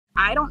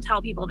I don't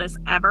tell people this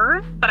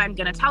ever, but I'm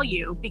going to tell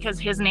you because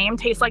his name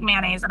tastes like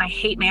mayonnaise and I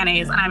hate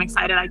mayonnaise and I'm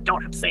excited I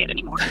don't have to say it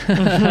anymore.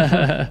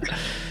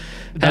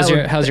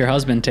 How's your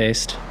husband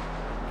taste?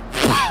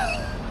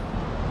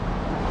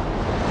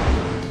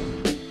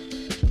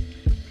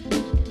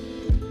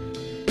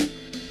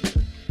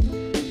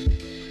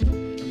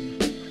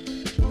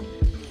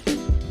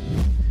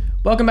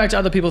 Welcome back to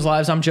Other People's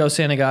Lives. I'm Joe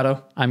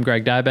Santagato. I'm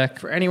Greg Dybec.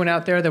 For anyone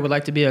out there that would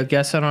like to be a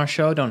guest on our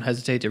show, don't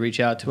hesitate to reach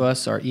out to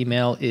us. Our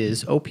email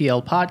is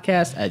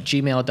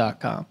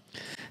oplpodcast@gmail.com.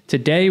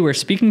 Today, we're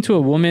speaking to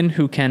a woman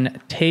who can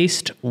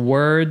taste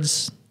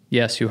words.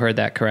 Yes, you heard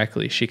that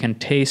correctly. She can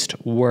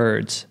taste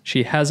words.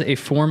 She has a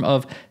form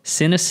of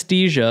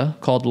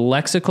synesthesia called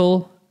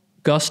Lexical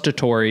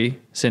Gustatory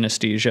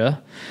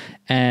Synesthesia.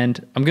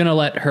 And I'm going to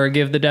let her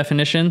give the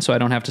definition so I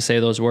don't have to say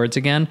those words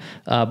again.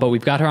 But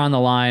we've got her on the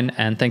line,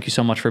 and thank you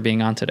so much for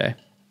being on today.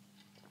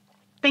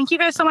 Thank you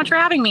guys so much for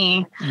having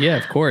me. Yeah,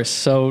 of course.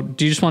 So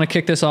do you just want to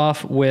kick this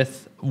off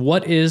with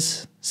what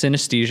is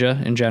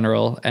synesthesia in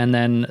general, and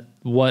then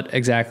what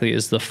exactly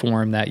is the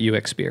form that you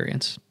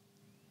experience?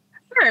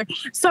 Sure.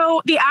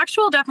 So the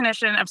actual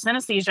definition of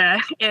synesthesia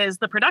is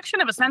the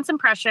production of a sense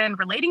impression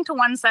relating to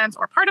one sense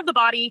or part of the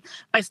body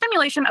by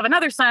stimulation of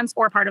another sense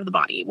or part of the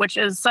body, which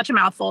is such a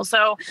mouthful.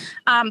 So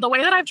the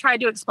way that I've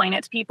tried to explain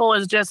it to people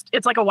is just,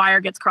 it's like a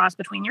wire gets crossed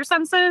between your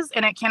senses,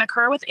 and it can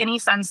occur with any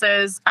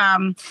senses.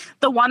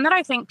 The one that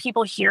I think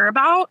people hear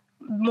about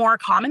more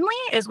commonly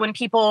is when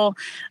people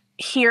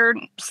hear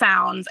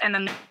sounds and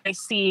then they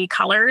see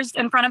colors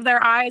in front of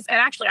their eyes. And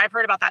actually, I've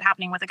heard about that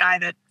happening with a guy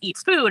that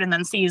eats food and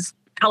then sees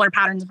color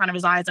patterns in front of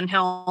his eyes, and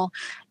he'll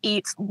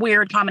eat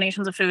weird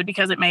combinations of food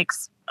because it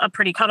makes a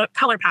pretty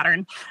color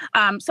pattern.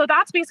 So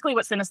that's basically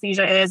what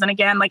synesthesia is. And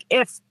again, like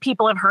if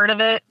people have heard of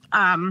it,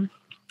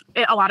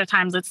 a lot of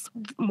times it's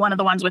one of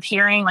the ones with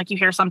hearing, like you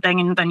hear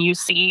something and then you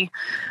see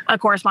a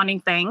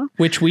corresponding thing.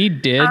 Which we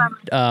did,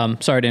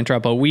 sorry to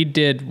interrupt, but we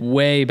did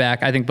way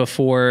back, I think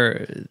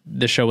before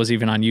the show was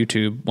even on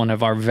YouTube, one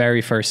of our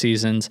very first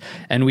seasons.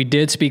 And we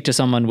did speak to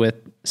someone with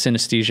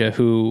synesthesia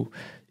who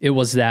it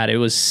was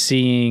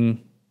seeing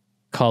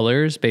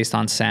colors based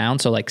on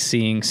sound. So like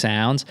seeing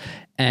sounds.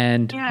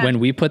 And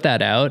when we put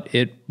that out,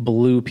 it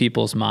blew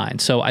people's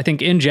minds. So I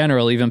think in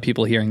general, even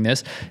people hearing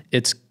this,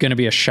 it's going to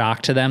be a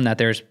shock to them that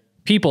there's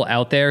people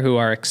out there who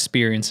are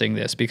experiencing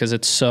this, because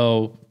it's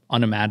so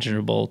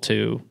unimaginable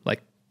to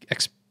like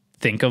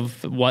think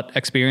of what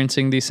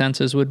experiencing these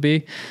senses would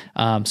be.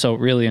 So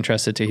really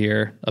interested to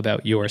hear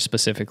about yours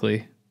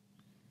specifically.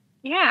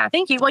 Yeah,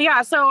 thank you. Well,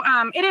 yeah, so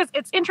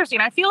it's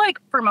interesting. I feel like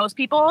for most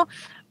people,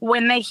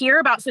 when they hear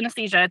about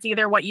synesthesia, it's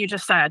either what you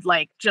just said,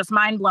 like just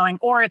mind blowing,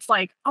 or it's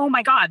like, oh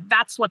my God,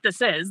 that's what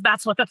this is.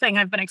 That's what the thing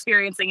I've been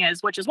experiencing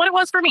is, which is what it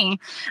was for me.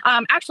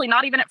 Actually,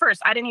 not even at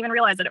first. I didn't even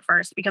realize it at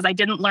first because I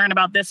didn't learn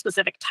about this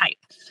specific type.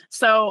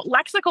 So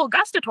lexical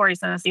gustatory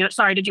synesthesia,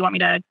 sorry, did you want me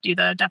to do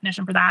the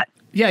definition for that?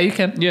 Yeah, you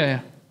can.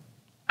 Yeah.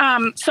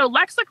 So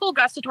lexical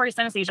gustatory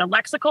synesthesia,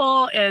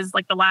 lexical is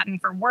like the Latin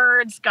for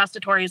words,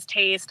 gustatory is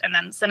taste, and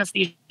then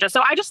synesthesia.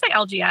 So I just say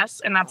LGS,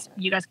 and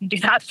you guys can do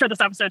that for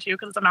this episode too,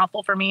 because it's a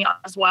mouthful for me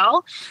as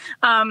well.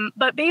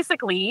 But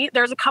basically,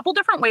 there's a couple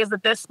different ways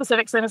that this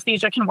specific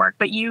synesthesia can work,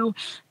 but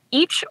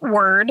each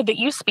word that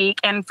you speak,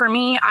 and for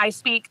me, I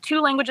speak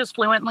 2 languages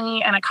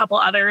fluently and a couple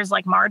others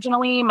like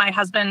marginally. My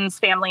husband's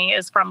family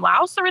is from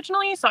Laos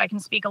originally, so I can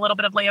speak a little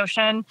bit of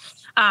Laotian.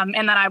 And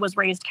then I was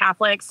raised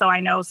Catholic, so I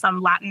know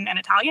some Latin and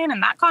Italian in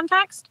that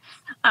context.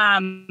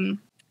 And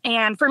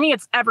for me,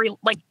 it's in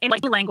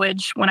any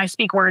language, when I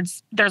speak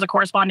words, there's a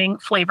corresponding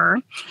flavor.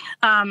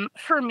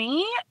 For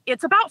me,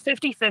 it's about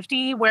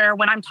 50-50, where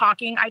when I'm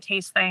talking, I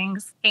taste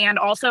things. And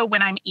also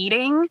when I'm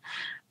eating,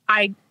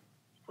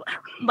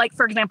 like,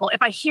 for example,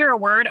 if I hear a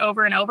word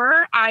over and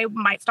over, I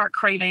might start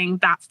craving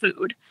that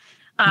food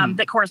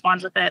that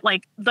corresponds with it.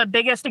 Like the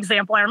biggest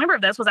example I remember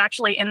of this was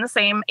actually in the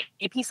same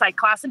AP Psych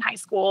class in high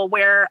school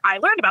where I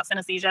learned about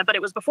synesthesia, but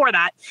it was before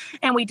that.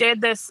 And we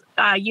did this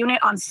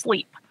unit on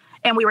sleep,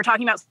 and we were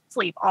talking about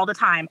sleep all the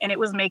time. And it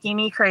was making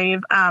me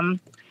crave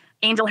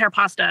angel hair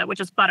pasta, which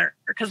is butter,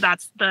 because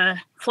that's the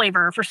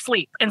flavor for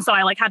sleep. And so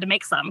I had to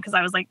make some because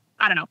I was like,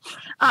 I don't know.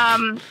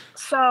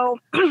 So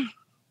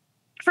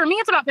for me,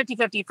 it's about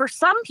 50-50. For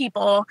some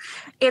people,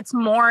 it's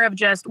more of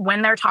just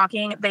when they're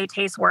talking, they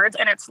taste words,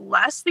 and it's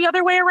less the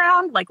other way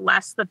around, like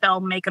less that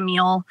they'll make a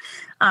meal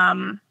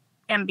and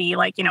be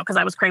like, because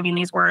I was craving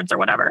these words or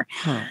whatever.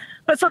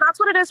 But so that's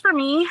what it is for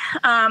me.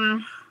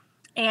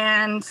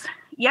 And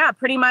yeah,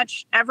 pretty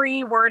much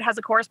every word has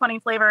a corresponding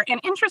flavor. And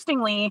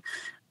interestingly,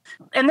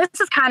 and this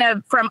is kind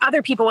of from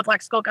other people with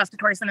lexical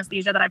gustatory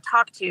synesthesia that I've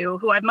talked to,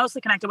 who I've mostly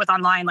connected with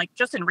online, like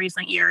just in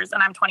recent years,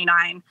 and I'm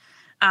 29.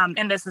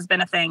 And this has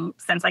been a thing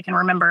since I can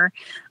remember.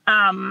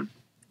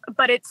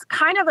 But it's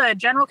kind of a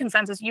general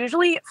consensus.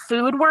 Usually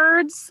food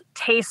words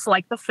taste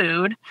like the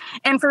food.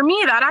 And for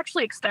me, that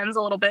actually extends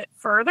a little bit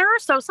further.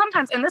 So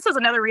sometimes, and this is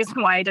another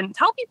reason why I didn't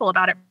tell people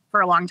about it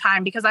for a long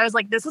time, because I was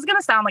like, this is going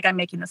to sound like I'm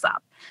making this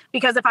up.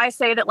 Because if I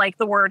say that like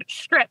the word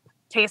strip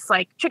tastes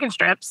like chicken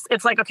strips,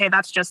 it's like, okay,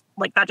 that just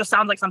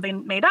sounds like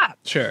something made up.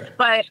 Sure.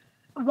 But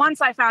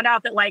once I found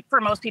out that, like, for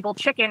most people,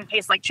 chicken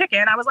tastes like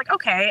chicken, I was like,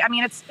 okay, I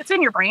mean, it's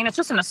in your brain. It's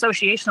just an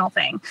associational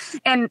thing.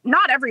 And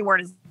not every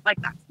word is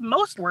like that.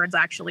 Most words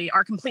actually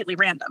are completely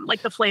random.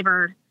 Like, the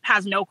flavor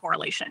has no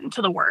correlation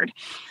to the word.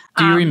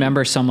 Do you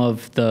remember some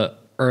of the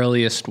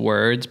earliest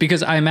words?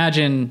 Because I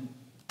imagine,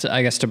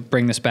 I guess, to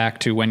bring this back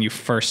to when you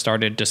first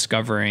started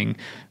discovering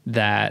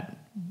that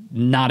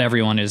not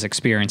everyone is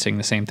experiencing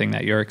the same thing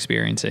that you're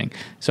experiencing.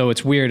 So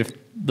it's weird,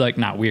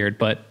 not weird,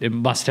 but it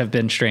must have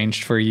been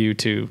strange for you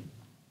to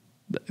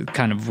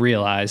kind of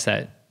realize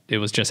that it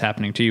was just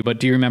happening to you. But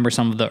do you remember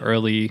some of the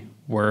early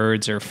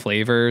words or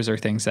flavors or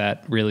things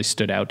that really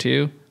stood out to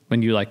you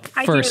when you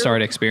first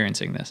started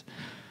experiencing this?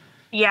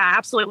 Yeah,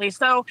 absolutely.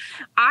 So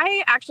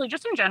I actually,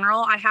 just in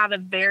general, I have a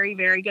very,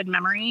 very good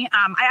memory.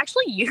 I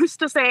actually used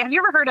to say, have you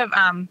ever heard of,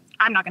 I'm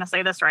not going to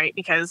say this right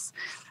because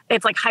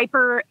it's like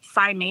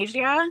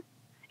hyperthymasia.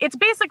 It's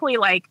basically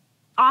like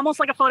almost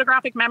like a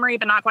photographic memory,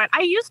 but not quite.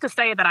 I used to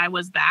say that I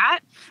was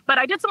that, but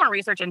I did some more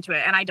research into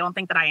it, and I don't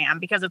think that I am,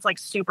 because it's like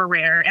super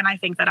rare. And I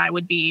think that I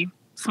would be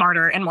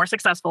smarter and more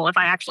successful if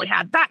I actually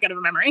had that good of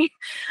a memory.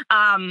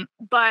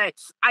 But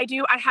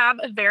I have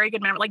a very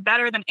good memory, like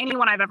better than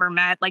anyone I've ever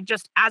met. Like,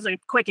 just as a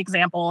quick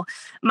example,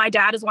 my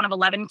dad is one of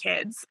 11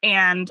 kids,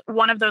 and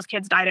one of those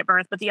kids died at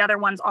birth, but the other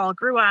ones all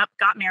grew up,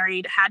 got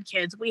married, had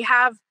kids. We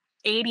have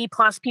 80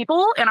 plus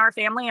people in our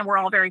family, and we're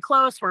all very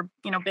close. We're,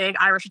 big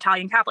Irish,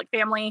 Italian, Catholic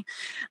family.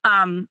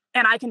 And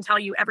I can tell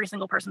you every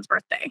single person's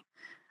birthday.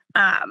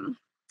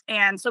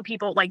 And so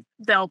people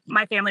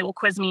my family will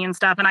quiz me and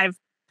stuff, and I've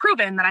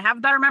proven that I have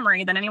a better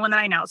memory than anyone that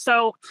I know.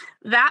 So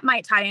that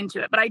might tie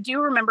into it. But I do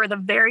remember the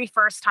very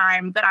first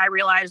time that I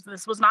realized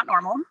this was not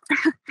normal.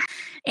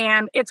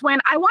 And it's when,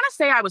 I want to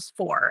say I was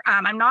 4.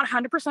 I'm not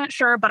 100%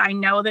 sure, but I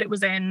know that it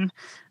was in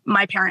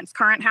my parents'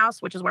 current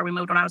house, which is where we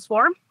moved when I was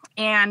 4.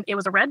 And it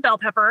was a red bell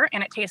pepper,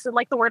 and it tasted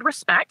like the word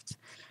respect.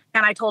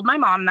 And I told my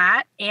mom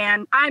that,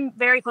 and I'm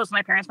very close to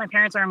my parents. My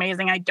parents are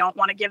amazing. I don't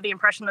want to give the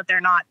impression that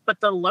they're not, but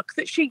the look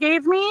that she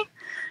gave me,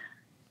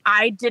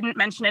 I didn't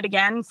mention it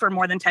again for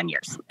more than 10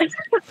 years.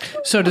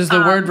 So does the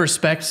word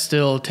respect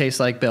still taste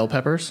like bell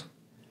peppers?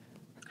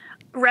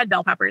 Red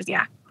bell peppers,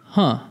 yeah.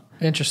 Huh.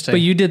 Interesting. But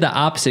you did the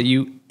opposite.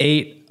 You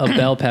ate a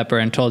bell pepper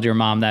and told your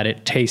mom that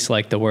it tastes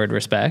like the word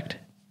respect.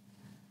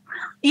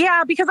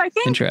 Yeah, because I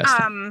think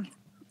Interesting.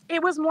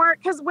 It was more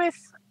because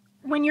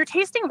when you're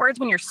tasting words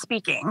when you're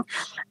speaking,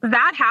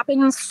 that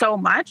happens so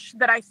much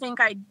that I think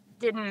I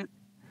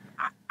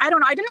don't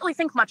know. I didn't really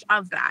think much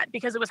of that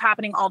because it was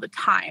happening all the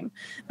time.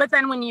 But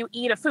then when you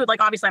eat a food,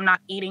 like, obviously I'm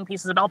not eating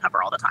pieces of bell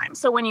pepper all the time.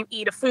 So when you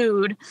eat a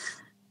food,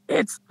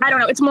 it's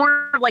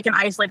more like an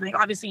isolated thing.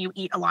 Obviously you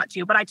eat a lot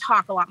too, but I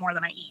talk a lot more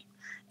than I eat.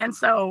 And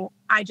so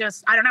I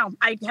don't know.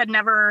 I had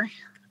never,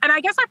 and I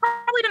guess I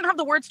probably didn't have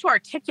the words to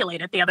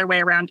articulate it the other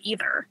way around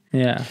either.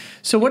 Yeah.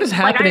 So what is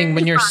happening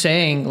when you're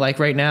saying, like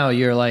right now,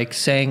 you're like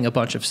saying a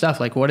bunch of stuff?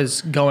 Like, what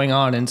is going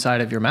on inside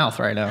of your mouth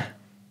right now?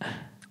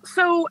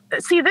 So,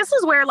 see, this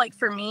is where, like,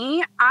 for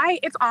me,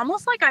 it's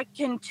almost like I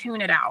can tune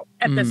it out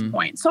at this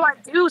point. So I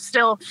do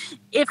still,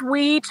 if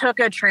we took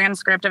a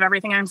transcript of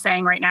everything I'm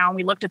saying right now and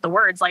we looked at the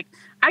words, like,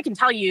 I can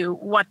tell you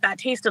what that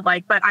tasted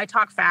like, but I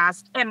talk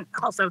fast. And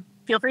also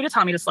feel free to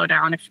tell me to slow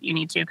down if you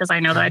need to, because I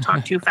know that I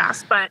talk too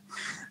fast. But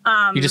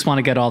you just want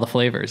to get all the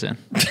flavors in.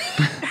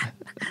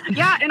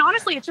 Yeah. And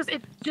honestly, it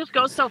just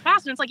goes so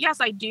fast. And it's like, yes,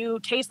 I do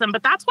taste them.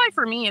 But that's why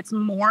for me, it's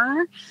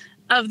more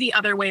of the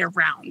other way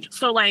around.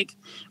 So like,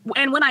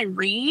 and when I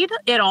read,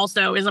 it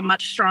also is a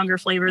much stronger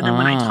flavor than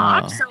when I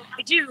talk. So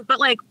I do, but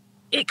like,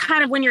 it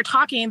kind of, when you're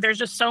talking, there's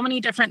just so many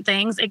different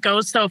things. It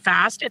goes so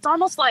fast. It's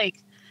almost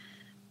like,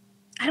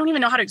 I don't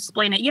even know how to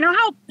explain it. You know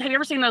how, have you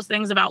ever seen those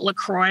things about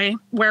LaCroix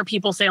where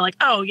people say like,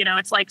 oh,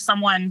 it's like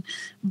someone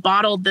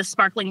bottled this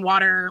sparkling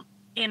water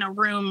in a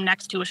room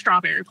next to a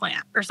strawberry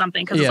plant or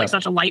something because it's like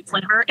such a light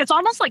flavor. It's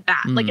almost like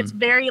that. Like, it's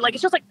very, like,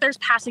 it's just like there's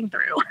passing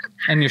through.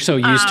 And you're so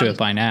used to it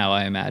by now,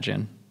 I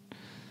imagine.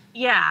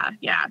 Yeah.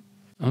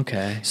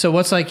 Okay. So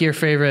what's like your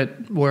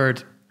favorite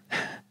word?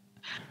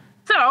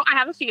 So I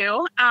have a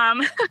few.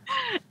 And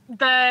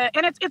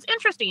it's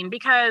interesting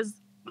because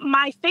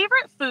my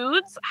favorite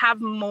foods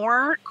have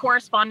more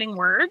corresponding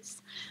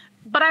words,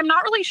 but I'm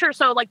not really sure.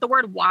 So like the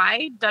word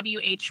why,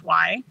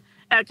 W-H-Y,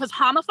 because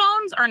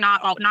homophones are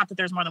not that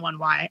there's more than one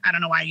Y. I don't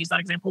know why I use that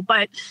example,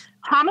 but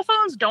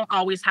homophones don't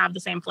always have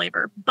the same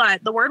flavor.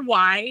 But the word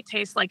Y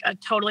tastes like a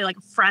totally like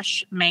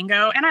fresh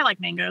mango, and I like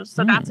mangoes,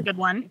 so that's a good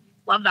one.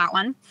 Love that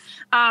one.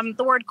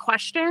 The word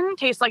question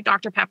tastes like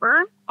Dr.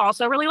 Pepper.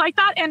 Also really like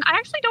that. And I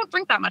actually don't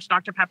drink that much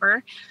Dr.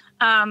 Pepper,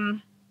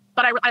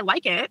 but I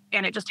like it,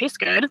 and it just tastes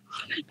good.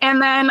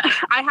 And then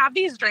I have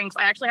these drinks.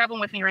 I actually have them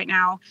with me right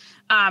now.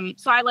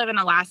 So I live in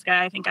Alaska.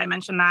 I think I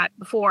mentioned that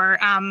before.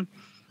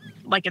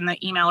 Like in the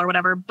email or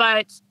whatever,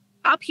 but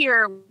up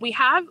here we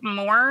have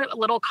more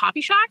little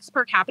coffee shacks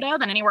per capita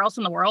than anywhere else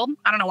in the world.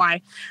 I don't know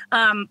why.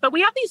 But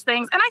we have these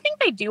things, and I think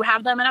they do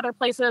have them in other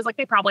places. Like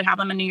they probably have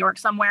them in New York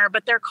somewhere,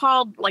 but they're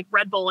called like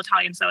Red Bull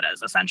Italian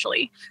sodas,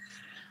 essentially.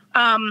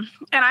 And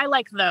I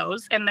like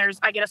those. And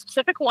I get a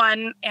specific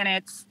one, and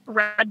it's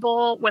Red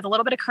Bull with a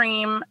little bit of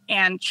cream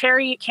and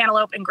cherry,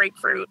 cantaloupe, and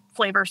grapefruit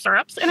flavor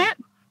syrups in it.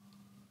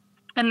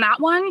 And that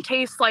one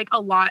tastes like a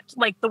lot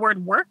like the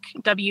word work,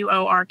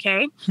 WORK.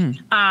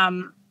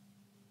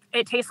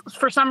 It tastes,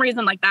 for some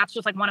reason, like that's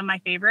just like one of my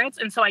favorites.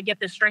 And so I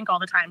get this drink all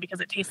the time because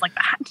it tastes like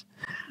that.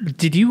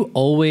 Did you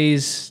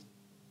always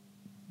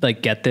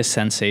like get this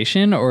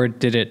sensation, or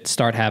did it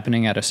start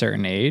happening at a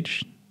certain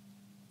age?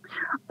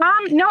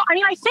 No, I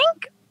mean, I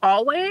think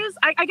always,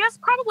 I guess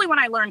probably when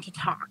I learned to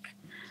talk.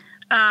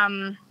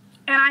 And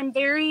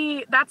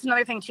that's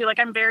another thing too, like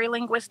I'm very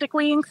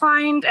linguistically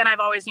inclined, and I've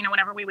always,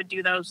 whenever we would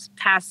do those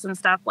tests and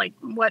stuff, like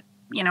what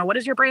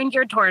is your brain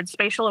geared towards,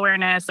 spatial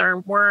awareness or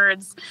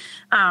words?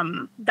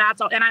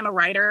 That's all. And I'm a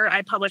writer.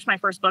 I published my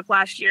first book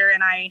last year,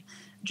 and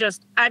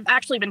I've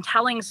actually been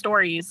telling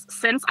stories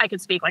since I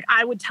could speak. Like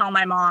I would tell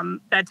my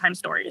mom bedtime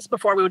stories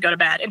before we would go to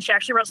bed, and she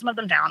actually wrote some of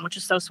them down, which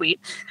is so sweet.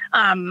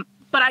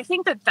 But I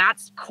think that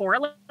that's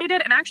correlated.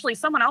 And actually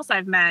someone else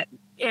I've met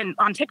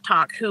on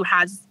TikTok who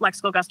has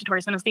lexical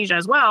gustatory synesthesia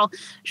as well,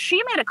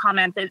 she made a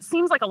comment that it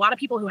seems like a lot of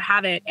people who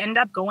have it end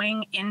up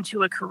going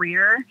into a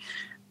career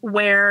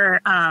where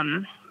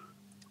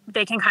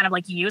they can kind of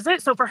like use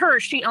it. So for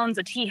her, she owns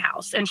a tea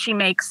house, and she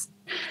makes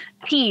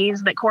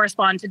teas that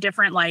correspond to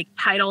different like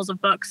titles of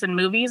books and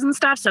movies and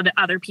stuff, so that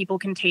other people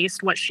can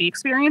taste what she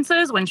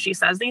experiences when she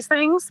says these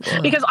things.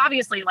 Because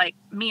obviously, like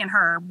me and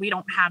her, we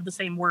don't have the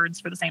same words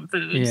for the same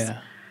foods.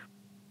 Yeah.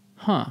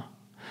 Huh.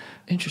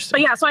 Interesting.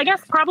 But yeah, so I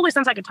guess probably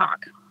since I could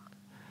talk.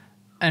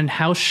 And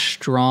how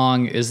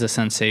strong is the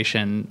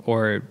sensation,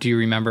 or do you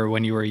remember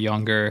when you were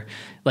younger?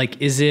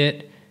 Like, is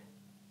it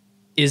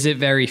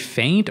very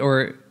faint,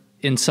 or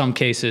in some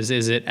cases,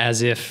 is it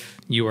as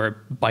if you are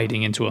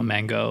biting into a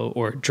mango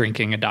or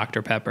drinking a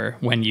Dr. Pepper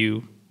when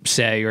you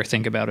say or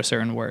think about a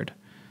certain word?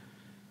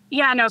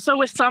 Yeah, no. So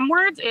with some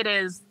words, it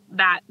is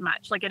that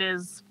much. Like it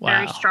is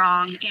very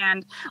strong.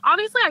 And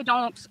obviously I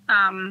don't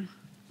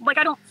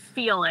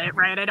feel it,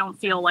 right? I don't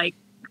feel like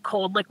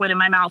cold liquid in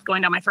my mouth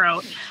going down my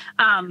throat.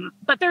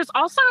 But there's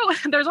also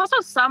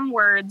some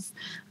words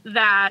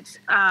that,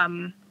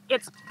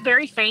 it's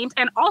very faint,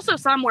 and also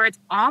some where it's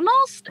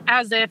almost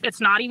as if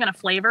it's not even a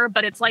flavor,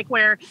 but it's like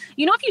where,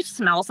 if you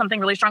smell something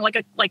really strong,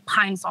 like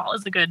Pine Sol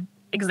is a good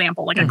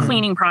example, like a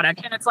cleaning product.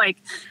 And it's like,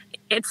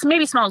 it's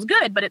maybe smells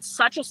good, but it's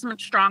such a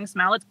strong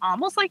smell. It's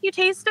almost like you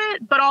taste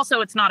it, but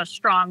also it's not a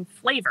strong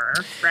flavor,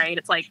 right?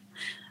 It's like,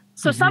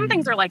 so some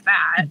things are like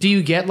that. Do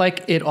you get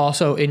like it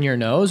also in your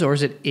nose, or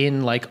is it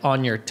in like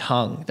on your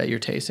tongue that you're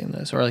tasting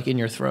this, or like in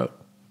your throat?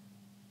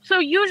 So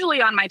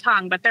usually on my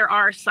tongue, but there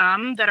are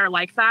some that are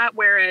like that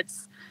where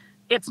it's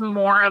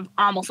more of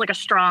almost like a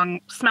strong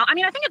smell. I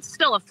mean, I think it's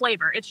still a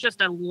flavor. It's just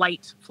a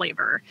light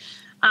flavor.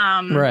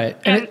 Right.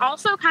 And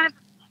also kind of,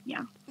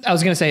 yeah. I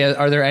was going to say,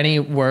 are there any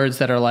words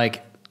that are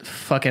like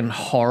fucking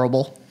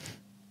horrible?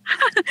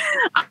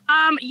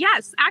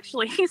 Yes,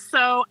 actually.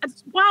 So,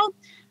 well,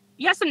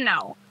 yes and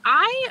no.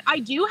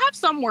 I do have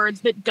some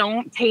words that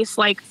don't taste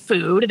like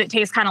food, that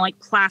taste kind of like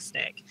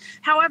plastic.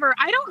 However,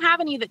 I don't have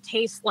any that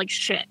taste like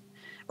shit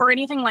or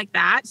anything like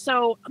that.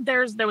 So there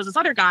was this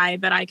other guy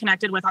that I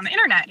connected with on the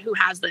internet who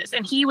has this,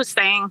 and he was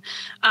saying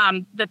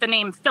that the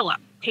name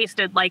Philip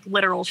tasted like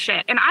literal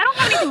shit. And I don't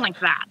have anything like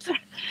that.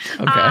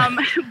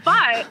 Okay.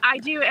 But I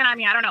do, and I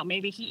mean, I don't know,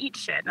 maybe he eats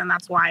shit and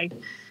that's why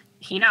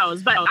he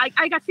knows. But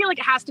I feel like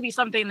it has to be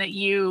something that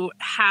you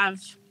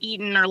have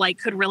eaten or like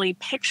could really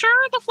picture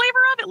the flavor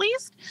of at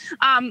least.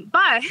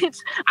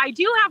 But I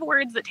do have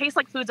words that taste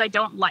like foods I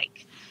don't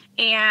like.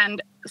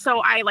 And so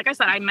like I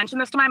said, I mentioned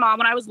this to my mom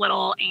when I was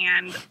little,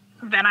 and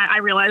then I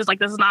realized like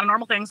this is not a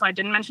normal thing, so I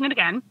didn't mention it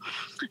again.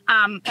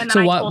 And then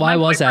so why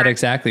was that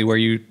exactly? Were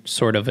you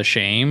sort of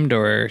ashamed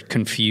or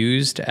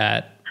confused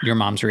at your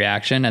mom's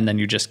reaction, and then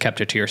you just kept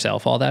it to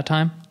yourself all that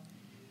time?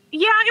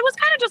 Yeah, it was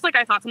kind of just like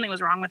I thought something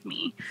was wrong with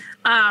me.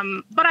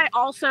 But I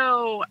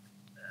also,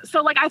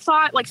 so like I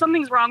thought like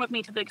something's wrong with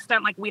me to the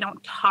extent like we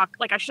don't talk,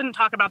 like I shouldn't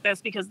talk about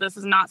this because this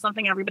is not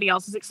something everybody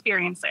else is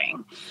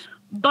experiencing.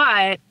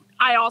 But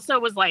I also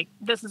was like,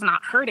 this is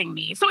not hurting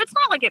me. So it's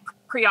not like it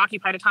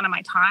preoccupied a ton of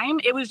my time.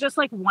 It was just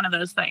like one of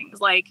those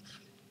things. Like,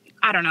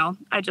 I don't know.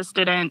 I just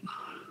didn't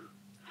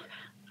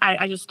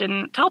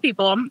tell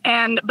people.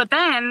 But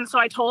then, so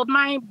I told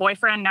my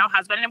boyfriend, now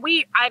husband, and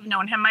I've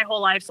known him my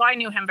whole life, so I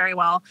knew him very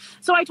well.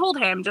 So I told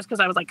him just because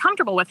I was like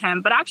comfortable with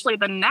him. But actually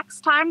the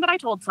next time that I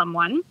told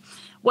someone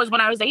was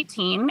when I was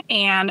 18,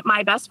 and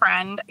my best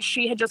friend,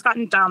 she had just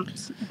gotten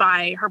dumped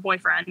by her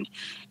boyfriend,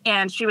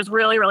 and she was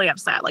really, really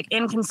upset, like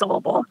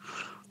inconsolable.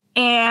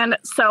 And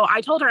so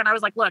I told her, and I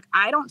was like, look,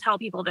 I don't tell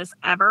people this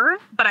ever,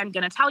 but I'm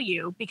going to tell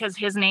you because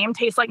his name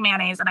tastes like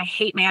mayonnaise, and I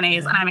hate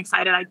mayonnaise, and I'm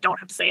excited I don't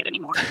have to say it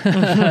anymore.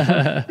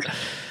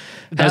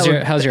 How's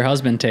your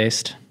husband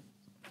taste?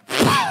 Good.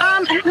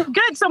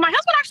 So my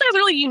husband actually has a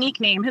really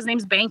unique name. His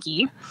name's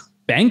Banky.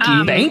 Banky?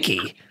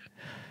 Banky?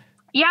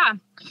 Yeah.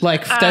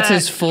 Like, that's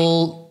his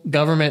full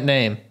government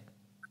name?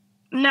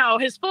 No,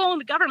 his full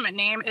government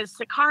name is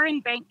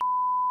Sakaran Bank.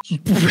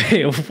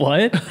 Wait,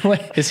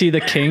 what? Is he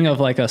the king of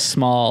like a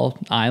small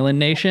island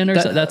nation or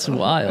something? That's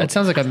wild. It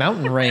sounds like a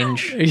mountain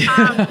range.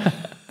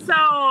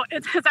 So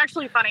it's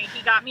actually funny.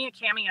 He got me a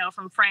cameo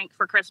from Frank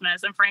for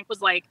Christmas, and Frank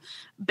was like,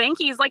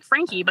 Banky's like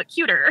Frankie, but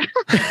cuter.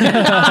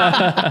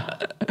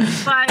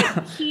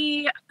 But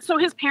so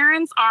his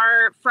parents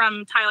are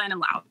from Thailand and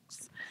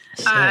Laos.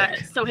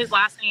 So his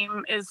last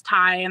name is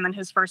Thai, and then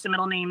his first and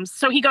middle names.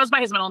 So he goes by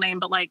his middle name,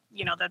 but like,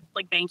 the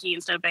like Banky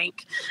instead of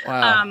Bank.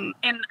 Wow.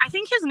 And I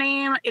think his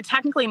name, it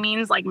technically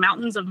means like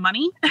mountains of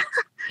money.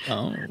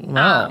 Oh,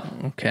 wow.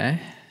 Okay.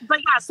 But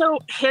yeah, so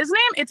his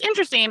name, it's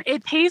interesting.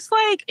 It tastes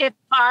like if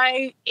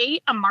I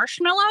ate a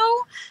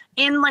marshmallow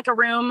in like a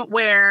room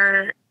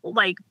where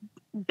like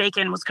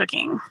bacon was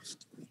cooking.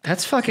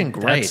 That's fucking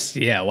great.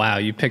 Wow.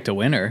 You picked a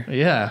winner.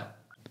 Yeah.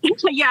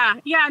 Yeah,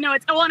 no,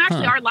 it's, well, and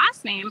actually our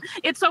last name,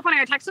 it's so funny.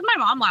 I texted my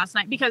mom last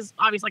night because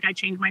obviously like I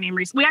changed my name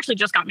recently. We actually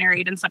just got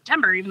married in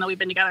September, even though we've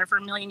been together for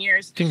a million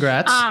years.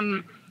 Congrats.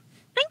 Thank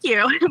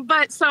you.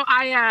 But so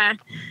I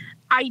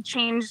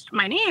changed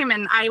my name,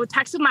 and I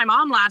texted my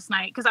mom last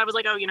night because I was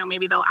like, oh,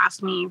 maybe they'll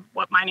ask me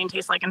what my name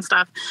tastes like and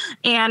stuff.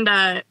 And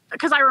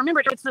because I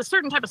remembered it's a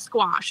certain type of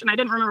squash, and I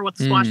didn't remember what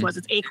the squash was.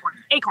 It's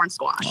acorn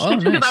squash. Oh,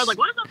 nice. Because I was like,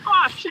 what is a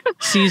squash?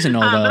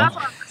 Seasonal though.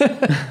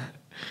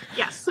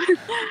 Yes.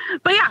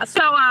 But yeah,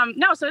 so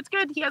no, so it's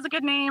good. He has a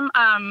good name.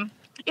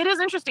 It is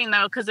interesting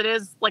though, because it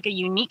is like a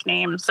unique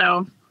name.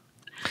 So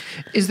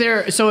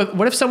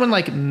what if someone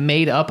like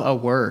made up a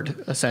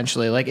word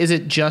essentially? Like, is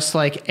it just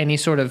like any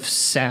sort of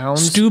sound?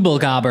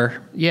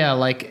 Stubelgobber. Yeah.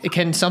 Like,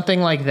 can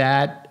something like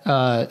that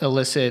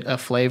elicit a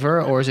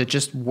flavor, or is it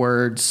just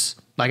words,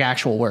 like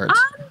actual words?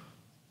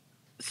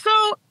 So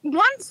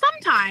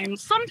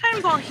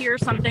sometimes I'll hear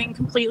something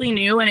completely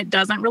new and it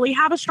doesn't really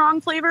have a strong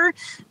flavor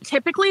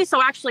typically.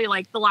 So actually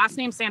like the last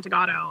name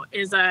Santagato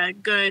is a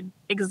good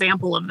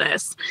example of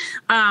this.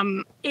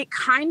 It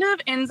kind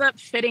of ends up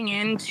fitting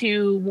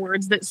into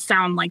words that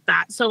sound like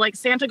that. So like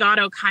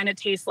Santagato kind of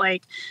tastes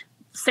like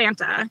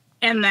Santa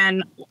and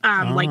then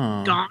like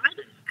God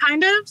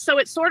kind of. So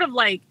it's sort of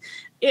like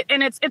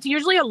and it's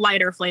usually a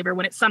lighter flavor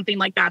when it's something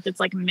like that that's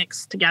like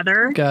mixed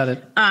together. Got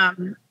it.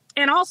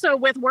 And also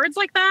with words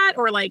like that,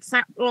 or like,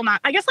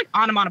 I guess like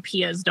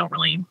onomatopoeias don't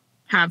really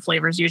have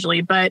flavors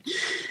usually, but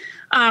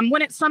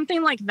when it's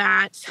something like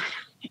that,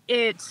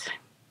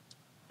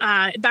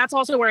 that's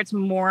also where it's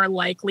more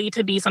likely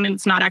to be something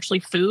that's not actually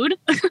food,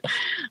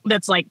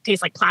 that's like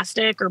tastes like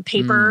plastic or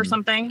paper or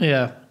something.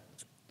 Yeah.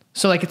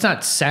 So like it's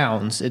not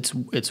sounds,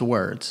 it's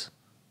words.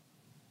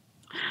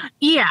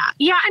 Yeah.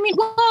 I mean,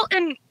 well,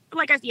 and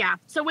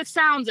so with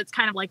sounds, it's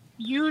kind of like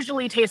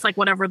usually tastes like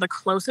whatever the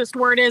closest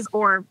word is,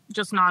 or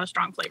just not a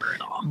strong flavor at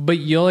all. But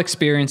you'll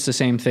experience the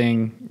same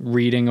thing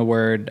reading a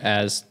word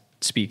as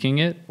speaking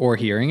it or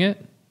hearing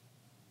it?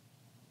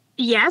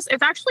 Yes,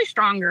 it's actually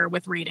stronger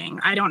with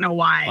reading. I don't know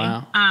why.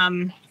 Wow.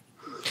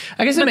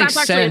 I guess it makes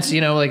sense,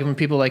 like when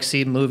people like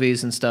see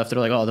movies and stuff, they're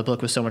like, oh, the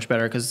book was so much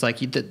better. Cause it's like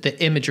the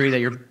imagery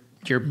that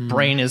your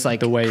brain is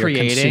like the way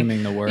creating. You're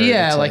consuming the word.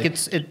 Yeah.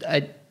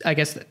 I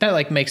guess that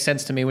like makes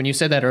sense to me. When you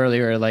said that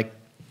earlier, like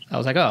I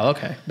was like, oh,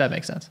 okay, that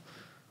makes sense.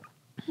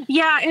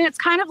 Yeah. And it's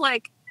kind of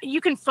like,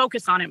 you can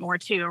focus on it more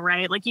too,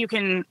 right? Like you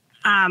can,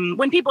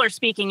 when people are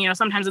speaking,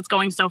 sometimes it's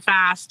going so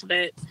fast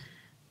that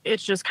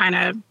it's just kind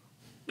of,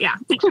 yeah.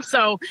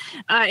 So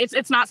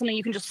it's not something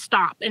you can just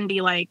stop and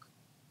be like,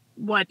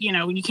 what,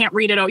 you can't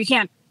read it or you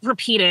can't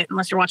repeat it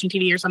unless you're watching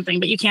TV or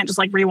something, but you can't just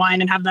like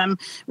rewind and have them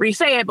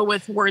re-say it. But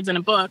with words in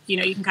a book,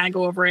 you can kind of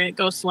go over it,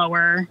 go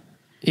slower.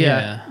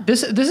 Yeah.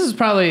 This is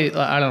probably,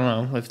 I don't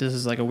know if this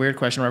is like a weird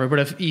question or whatever,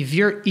 but if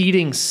you're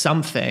eating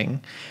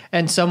something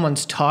and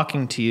someone's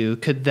talking to you,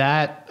 could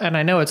that, and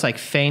I know it's like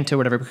faint or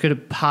whatever, but could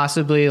it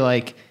possibly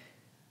like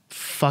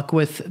fuck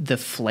with the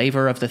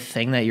flavor of the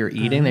thing that you're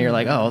eating, that you're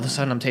like, oh, all of a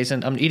sudden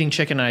I'm eating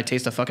chicken and I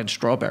taste a fucking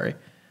strawberry?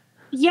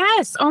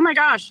 Yes. Oh my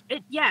gosh.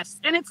 Yes.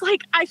 And it's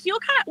like, I feel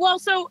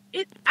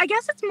I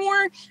guess it's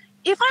more,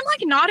 if I'm like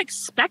not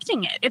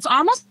expecting it, it's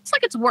almost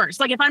like it's worse.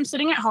 Like if I'm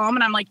sitting at home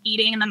and I'm like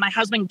eating and then my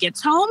husband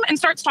gets home and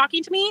starts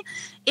talking to me,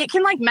 it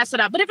can like mess it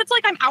up. But if it's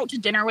like I'm out to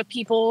dinner with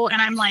people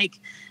and I'm like,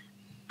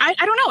 I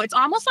don't know, it's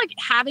almost like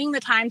having the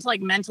time to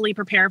like mentally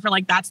prepare for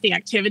like, that's the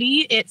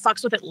activity, it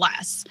fucks with it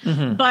less.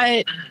 Mm-hmm.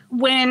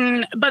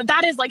 But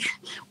that is like,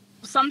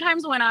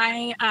 sometimes when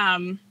I,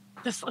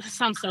 this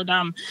sounds so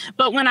dumb,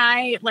 but when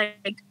I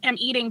like am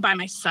eating by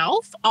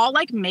myself, I'll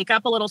like make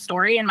up a little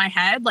story in my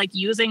head, like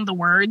using the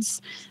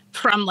words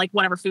from like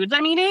whatever foods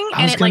I'm eating.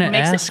 I was going to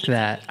ask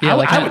that. Yeah,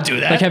 I would do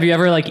that. Like, have you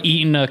ever like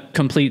eaten a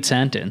complete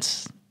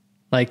sentence?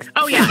 Like,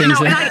 oh yeah, no,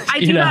 I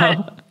do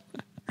that.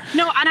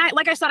 No, and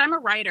like I said, I'm a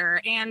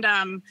writer, and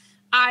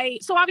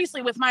so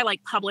obviously with my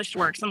like published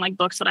works and like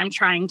books that I'm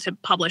trying to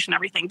publish and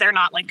everything, they're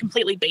not like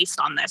completely based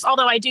on this.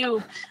 Although I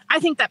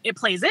think that it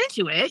plays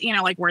into it,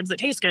 like words that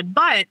taste good,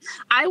 but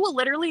I will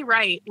literally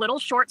write little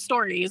short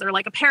stories or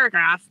like a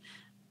paragraph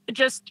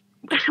just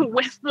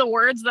with the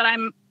words that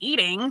I'm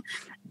eating,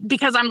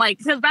 because then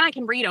I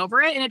can read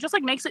over it and it just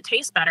like makes it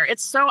taste better.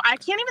 I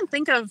can't even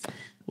think of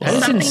That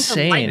is something to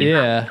insane. lighten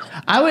Yeah.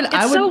 up. I would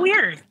It's so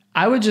weird.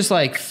 I would just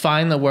like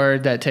find the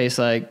word that tastes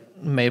like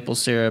maple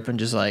syrup and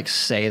just like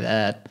say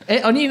that.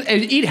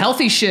 Eat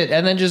healthy shit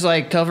and then just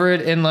like cover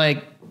it in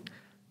like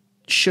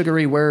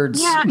sugary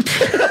words. Yeah.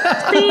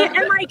 See,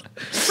 and like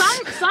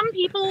some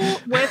people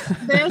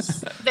with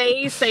this,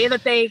 they say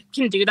that they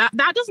can do that.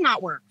 That does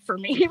not work for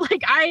me.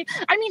 Like I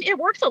mean, it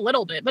works a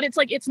little bit, but it's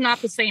like it's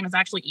not the same as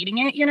actually eating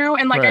it, you know?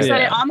 And like I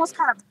said, it almost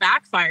kind of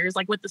backfires,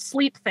 like with the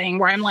sleep thing,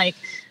 where I'm like,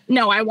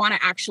 no, I want to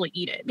actually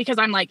eat it because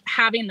I'm like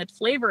having the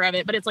flavor of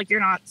it, but it's like you're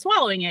not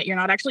swallowing it, you're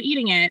not actually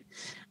eating it.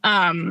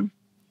 And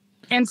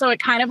so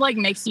it kind of like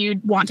makes you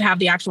want to have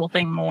the actual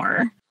thing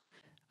more.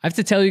 I have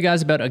to tell you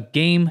guys about a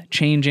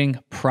game-changing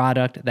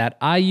product that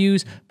I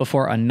use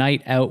before a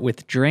night out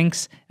with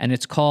drinks, and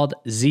it's called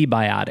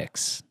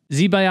ZBiotics.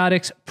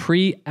 ZBiotics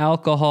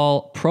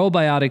pre-alcohol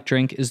probiotic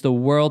drink is the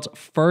world's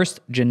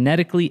first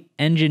genetically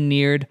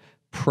engineered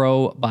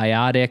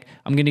probiotic.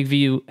 I'm going to give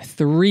you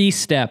 3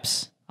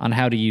 steps on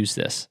how to use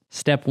this.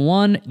 Step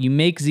 1, you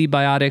make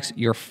ZBiotics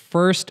your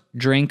first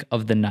drink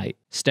of the night.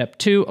 Step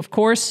 2, of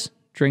course,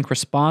 drink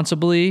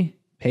responsibly.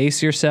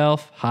 Pace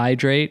yourself,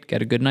 hydrate,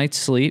 get a good night's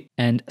sleep.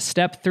 And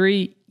step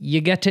 3,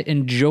 you get to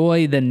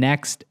enjoy the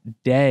next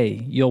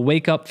day. You'll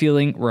wake up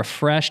feeling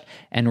refreshed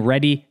and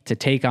ready to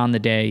take on the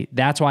day.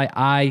 That's why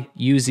I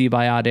use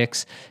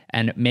ZBiotics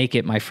and make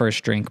it my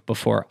first drink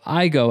before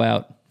I go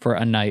out for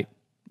a night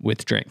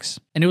with drinks.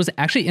 And it was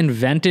actually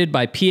invented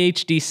by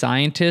PhD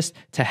scientists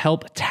to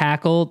help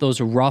tackle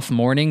those rough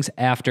mornings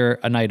after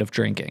a night of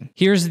drinking.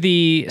 Here's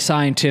the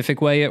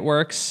scientific way it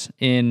works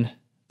in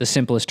the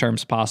simplest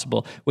terms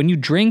possible. When you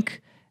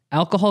drink,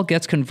 alcohol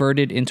gets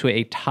converted into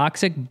a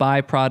toxic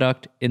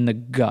byproduct in the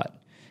gut.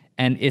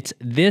 And it's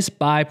this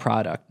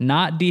byproduct,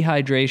 not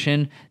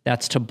dehydration,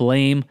 that's to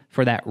blame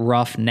for that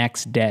rough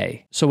next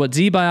day. So what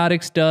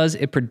ZBiotics does,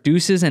 it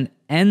produces an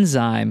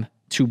enzyme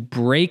to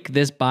break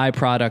this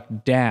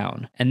byproduct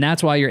down. And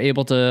that's why you're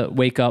able to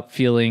wake up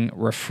feeling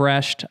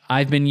refreshed.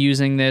 I've been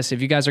using this.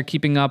 If you guys are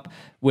keeping up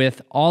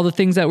with all the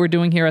things that we're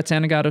doing here at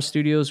Santagato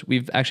Studios,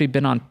 we've actually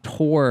been on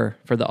tour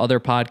for the other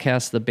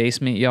podcast, The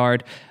Basement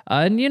Yard.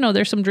 And you know,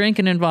 there's some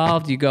drinking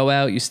involved. You go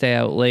out, you stay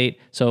out late.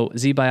 So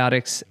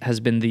ZBiotics has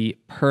been the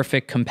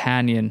perfect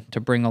companion to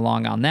bring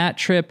along on that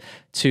trip,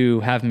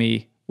 to have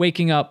me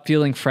waking up,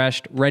 feeling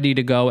fresh, ready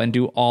to go and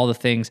do all the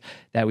things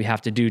that we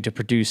have to do to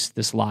produce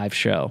this live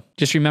show.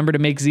 Just remember to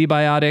make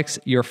ZBiotics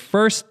your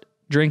first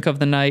drink of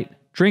the night.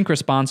 Drink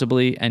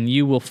responsibly, and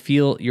you will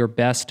feel your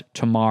best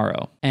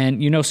tomorrow.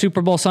 And you know,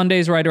 Super Bowl Sunday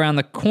is right around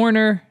the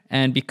corner.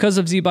 And because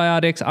of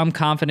ZBiotics, I'm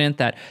confident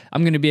that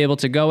I'm going to be able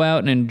to go out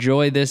and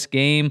enjoy this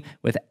game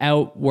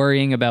without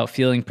worrying about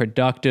feeling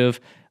productive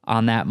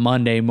on that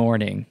Monday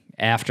morning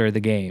after the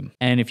game.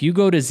 And if you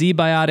go to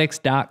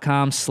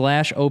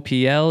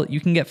zbiotics.com/OPL, you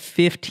can get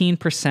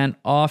 15%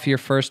 off your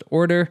first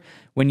order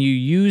when you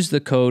use the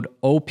code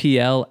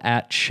OPL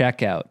at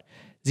checkout.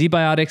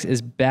 ZBiotics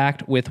is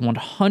backed with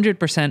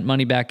 100%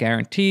 money-back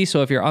guarantee,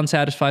 so if you're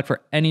unsatisfied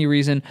for any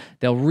reason,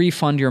 they'll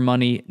refund your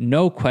money,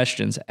 no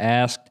questions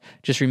asked.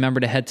 Just remember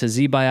to head to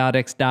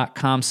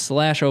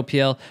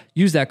zbiotics.com/OPL,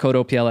 use that code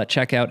OPL at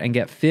checkout, and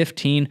get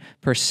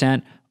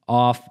 15%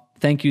 off.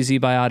 Thank you,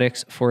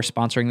 ZBiotics, for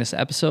sponsoring this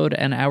episode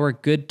and our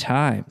good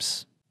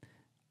times.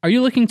 Are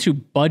you looking to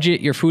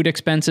budget your food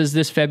expenses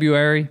this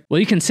February? Well,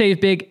 you can save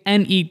big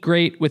and eat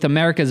great with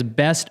America's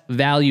best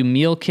value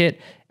meal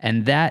kit,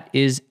 and that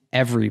is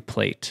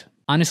EveryPlate.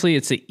 Honestly,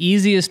 it's the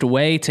easiest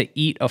way to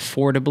eat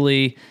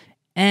affordably,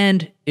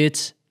 and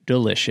it's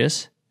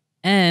delicious,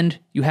 and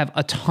you have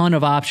a ton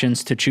of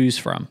options to choose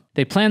from.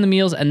 They plan the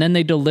meals, and then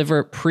they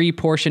deliver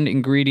pre-portioned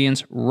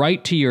ingredients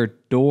right to your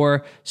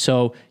door,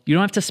 so you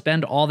don't have to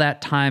spend all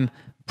that time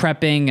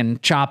prepping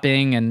and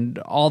chopping and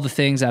all the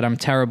things that I'm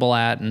terrible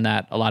at and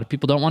that a lot of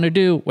people don't want to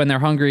do when they're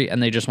hungry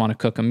and they just want to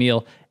cook a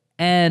meal.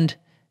 And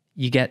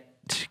you get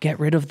to get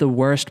rid of the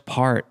worst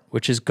part,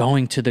 which is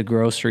going to the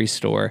grocery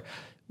store,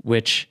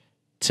 which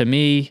to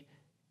me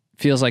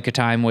feels like a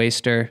time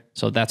waster.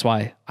 So that's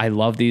why I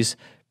love these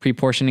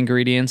pre-portioned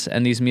ingredients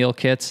and these meal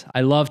kits.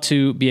 I love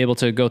to be able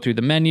to go through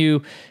the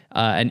menu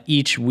and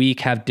each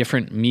week have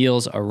different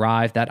meals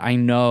arrive that I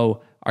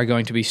know are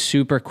going to be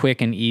super quick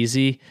and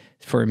easy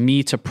for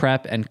me to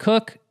prep and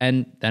cook,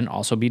 and then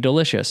also be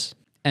delicious.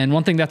 And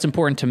one thing that's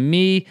important to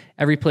me,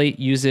 EveryPlate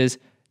uses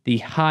the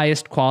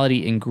highest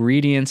quality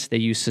ingredients. They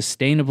use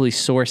sustainably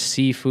sourced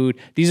seafood.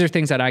 These are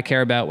things that I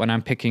care about when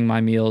I'm picking my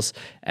meals,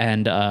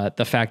 and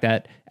the fact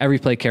that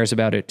EveryPlate cares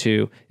about it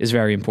too is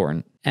very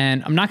important.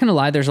 And I'm not going to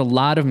lie, there's a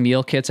lot of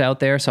meal kits out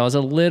there, so I was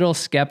a little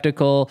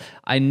skeptical.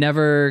 I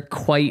never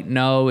quite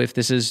know if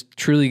this is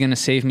truly going to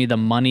save me the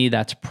money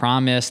that's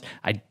promised.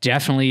 I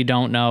definitely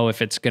don't know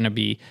if it's going to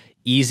be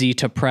easy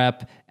to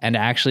prep and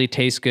actually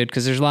taste good,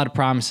 because there's a lot of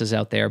promises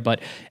out there.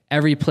 But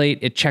EveryPlate,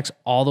 it checks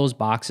all those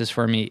boxes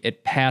for me.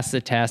 It passed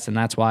the test, and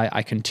that's why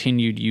I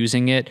continued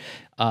using it.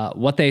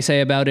 What they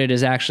say about it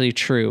is actually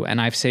true, and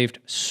I've saved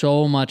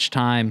so much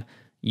time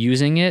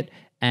using it,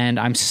 and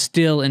I'm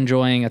still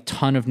enjoying a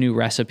ton of new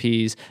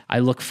recipes. I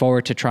look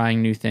forward to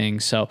trying new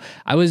things. So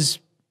I was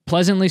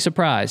pleasantly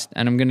surprised,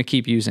 and I'm going to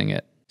keep using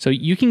it. So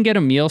you can get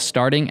a meal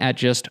starting at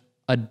just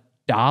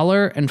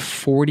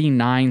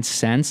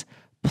 $1.49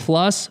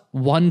 plus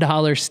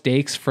 $1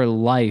 steaks for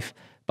life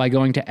by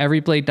going to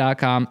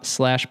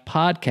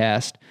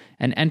everyplate.com/podcast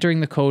and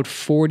entering the code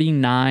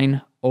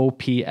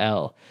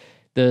 49OPL.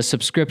 The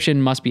subscription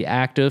must be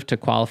active to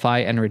qualify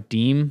and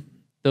redeem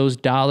those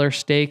dollar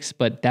steaks,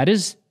 but that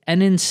is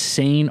an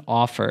insane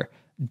offer.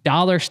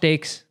 Dollar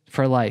steaks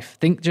for life.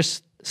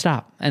 Just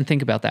stop and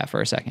think about that for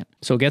a second.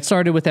 So get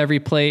started with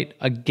EveryPlate.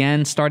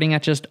 Again, starting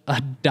at just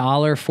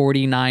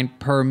 $1.49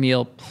 per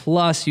meal.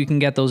 Plus, you can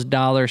get those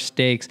dollar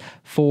steaks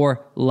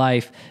for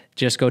life.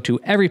 Just go to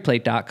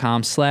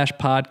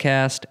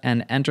everyplate.com/podcast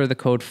and enter the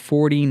code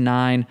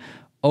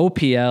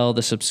 49OPL.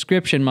 The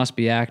subscription must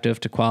be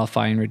active to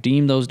qualify and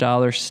redeem those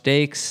dollar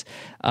steaks.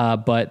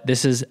 But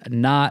this is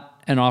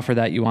not an offer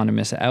that you want to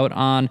miss out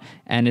on.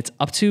 And it's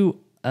up to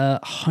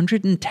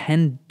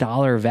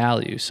 $110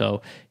 value.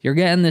 So you're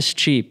getting this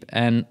cheap.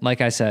 And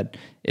like I said,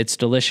 it's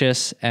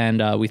delicious.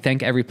 And we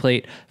thank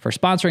EveryPlate for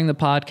sponsoring the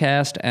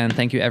podcast. And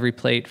thank you,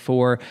 EveryPlate,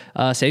 for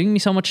saving me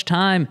so much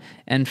time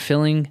and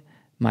filling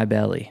my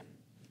belly.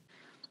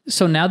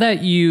 So now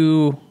that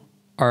you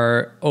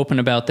are open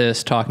about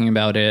this, talking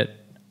about it,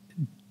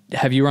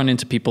 have you run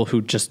into people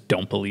who just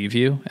don't believe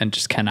you and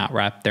just cannot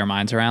wrap their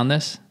minds around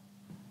this?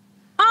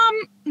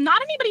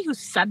 Not anybody who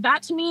said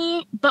that to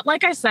me, but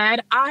like I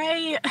said,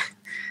 I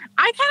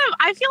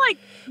feel like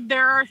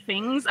there are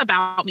things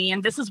about me,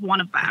 and this is one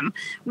of them,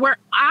 where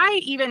I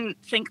even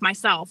think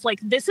myself, like,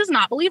 this is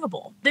not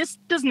believable. This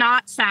does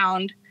not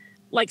sound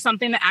like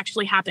something that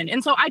actually happened.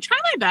 And so I try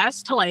my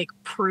best to like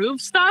prove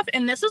stuff.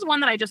 And this is one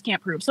that I just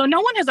can't prove. So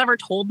no one has ever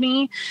told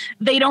me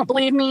they don't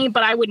believe me,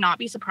 but I would not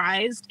be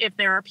surprised if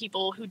there are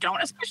people who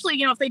don't, especially,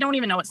 you know, if they don't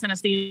even know what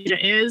synesthesia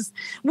is,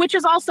 which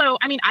is also,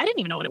 I mean, I didn't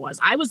even know what it was.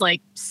 I was like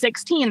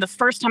 16 the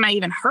first time I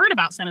even heard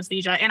about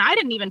synesthesia, and I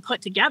didn't even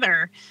put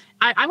together,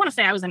 I want to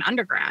say I was in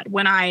undergrad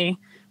when I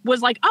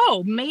was like,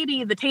 oh,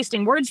 maybe the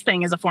tasting words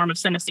thing is a form of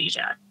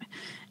synesthesia.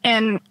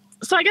 And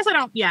so I guess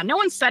no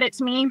one said it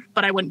to me,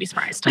 but I wouldn't be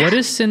surprised. What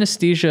is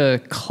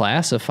synesthesia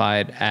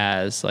classified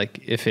as? Like,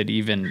 if it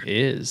even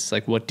is,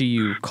 like, what do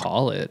you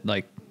call it?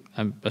 Like,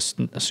 I'm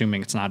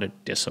assuming it's not a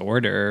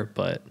disorder,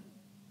 but.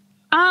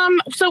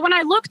 So when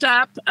I looked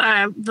up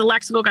the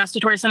Lexical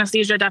Gustatory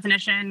Synesthesia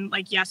definition,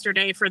 like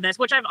yesterday for this,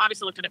 which I've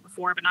obviously looked at it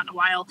before, but not in a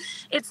while,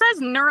 it says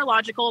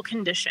neurological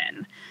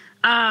condition.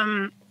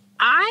 I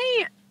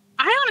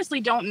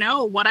honestly don't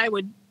know what I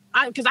would,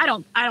 because I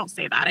don't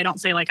say that. I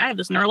don't say like I have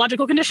this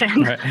neurological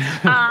condition. Right.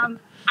 I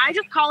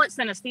just call it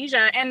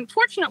synesthesia. And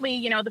fortunately,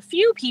 you know, the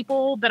few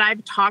people that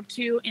I've talked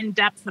to in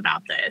depth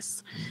about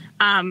this,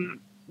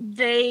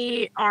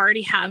 they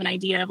already have an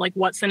idea of like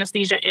what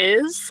synesthesia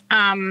is.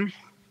 And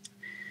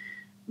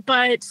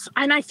I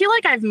feel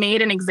like I've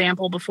made an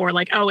example before,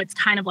 like, oh, it's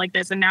kind of like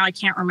this. And now I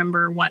can't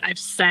remember what I've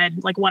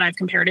said, like what I've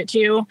compared it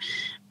to.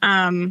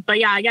 But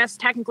yeah, I guess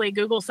technically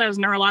Google says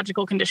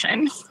neurological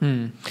condition.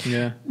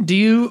 Yeah. Do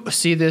you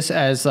see this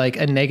as like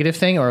a negative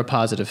thing or a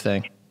positive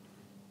thing?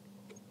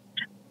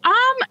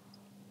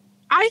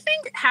 I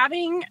think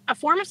having a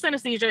form of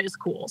synesthesia is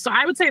cool. So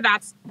I would say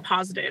that's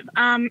positive.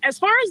 As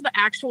far as the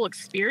actual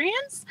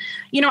experience,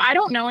 you know, I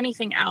don't know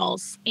anything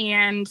else.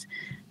 And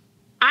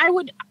I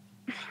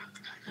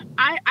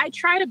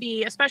try to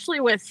be, especially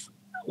with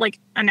like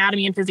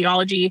anatomy and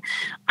physiology,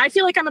 I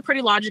feel like I'm a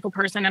pretty logical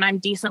person and I'm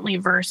decently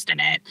versed in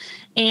it.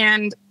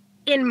 And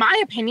in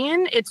my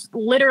opinion, it's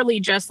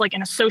literally just like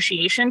an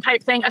association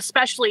type thing,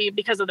 especially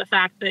because of the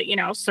fact that, you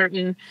know,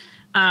 certain,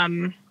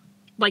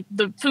 like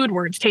the food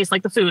words taste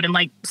like the food, and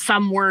like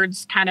some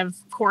words kind of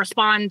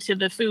correspond to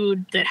the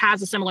food that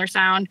has a similar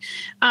sound.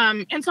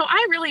 And so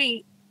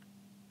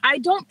I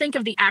don't think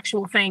of the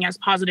actual thing as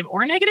positive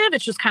or negative.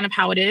 It's just kind of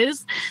how it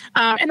is.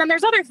 And then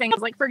there's other things,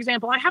 like, for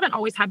example, I haven't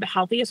always had the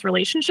healthiest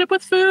relationship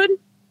with food.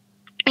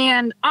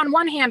 And on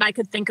one hand, I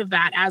could think of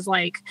that as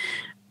like,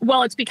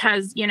 well, it's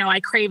because, you know, I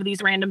crave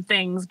these random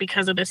things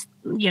because of this,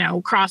 you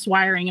know, cross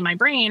wiring in my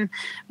brain.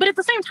 But at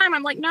the same time,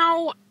 I'm like,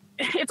 no,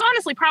 it's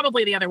honestly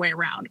probably the other way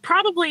around.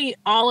 Probably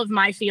all of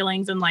my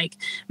feelings and like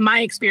my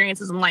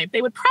experiences in life,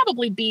 they would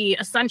probably be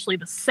essentially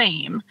the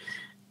same.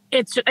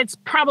 It's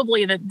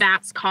probably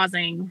that's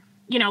causing,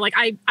 you know, like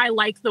I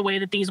like the way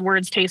that these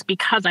words taste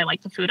because I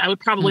like the food. I would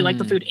probably like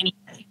the food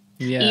anyway,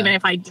 even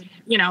if I,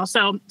 you know,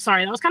 so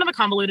sorry, that was kind of a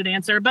convoluted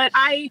answer, but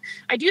I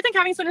do think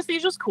having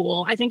synesthesia is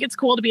cool. I think it's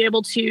cool to be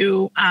able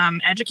to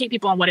educate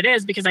people on what it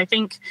is, because I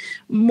think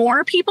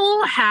more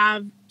people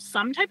have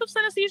some type of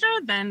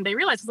synesthesia than they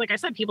realize. Because like I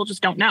said, people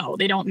just don't know.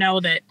 They don't know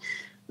that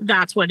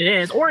that's what it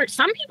is. Or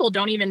some people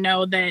don't even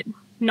know that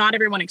not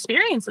everyone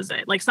experiences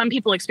it. Like some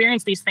people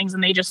experience these things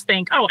and they just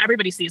think, oh,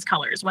 everybody sees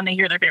colors when they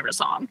hear their favorite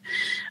song.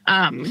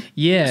 So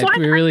it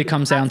really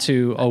comes down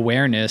to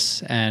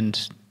awareness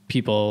and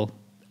people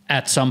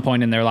at some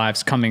point in their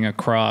lives coming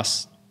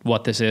across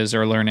what this is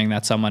or learning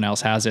that someone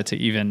else has it to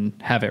even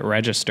have it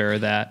register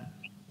that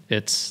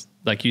it's,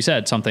 like you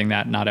said, something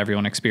that not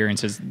everyone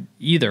experiences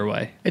either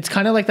way. It's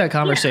kind of like that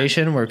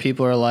conversation where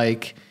people are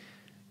like,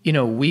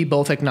 we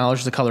both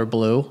acknowledge the color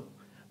blue,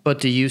 but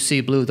do you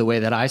see blue the way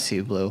that I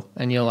see blue?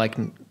 And you're like,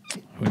 who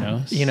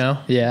knows?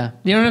 Yeah.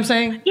 You know what I'm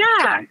saying?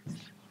 Yeah.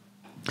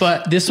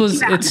 But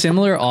it's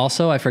similar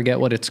also. I forget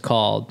what it's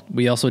called.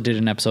 We also did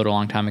an episode a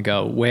long time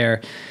ago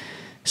where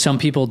some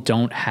people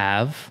don't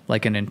have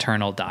like an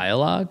internal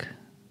dialogue.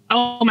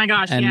 Oh my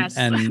gosh, yes.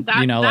 And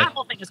that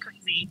whole thing is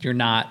crazy. You're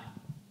not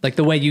like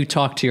the way you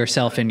talk to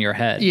yourself in your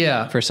head.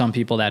 Yeah. For some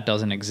people that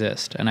doesn't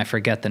exist. And I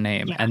forget the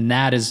name. Yeah. And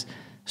that is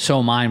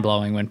so mind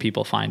blowing when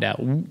people find out,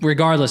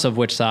 regardless of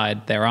which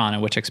side they're on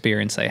and which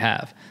experience they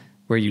have,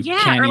 where you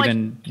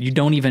you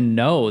don't even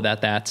know that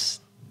that's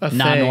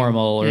not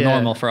normal or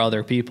normal for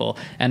other people.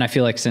 And I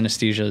feel like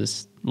synesthesia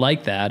is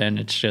like that. And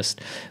it's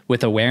just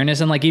with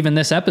awareness. And like even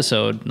this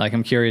episode, like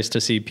I'm curious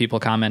to see people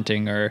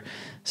commenting or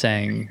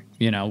saying,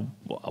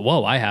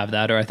 whoa, I have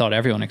that, or I thought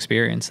everyone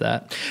experienced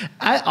that.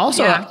 I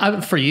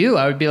also, for you,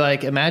 I would be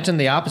like, imagine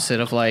the opposite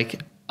of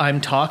like,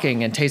 I'm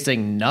talking and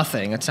tasting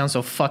nothing. It sounds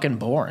so fucking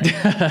boring.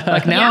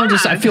 Like now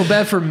I feel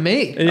bad for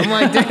me. I'm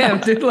like,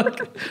 damn, dude,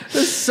 like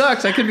this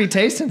sucks. I could be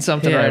tasting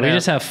something right now. We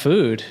just have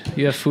food.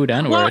 You have food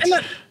and words.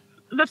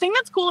 The thing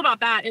that's cool about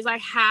that is I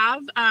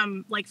have,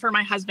 like for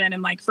my husband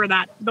and like for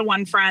the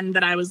one friend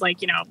that I was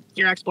like,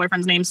 your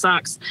ex-boyfriend's name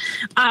sucks.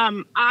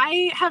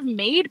 I have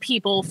made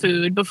people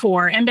food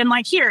before and been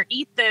like, here,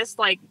 eat this.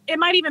 Like it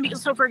might even be,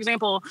 so for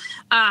example,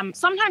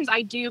 sometimes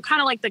I do kind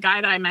of like the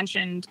guy that I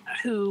mentioned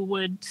who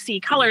would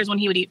see colors when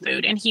he would eat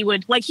food. And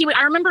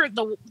I remember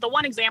the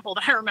one example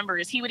that I remember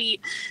is he would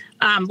eat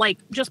like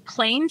just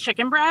plain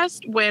chicken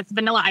breast with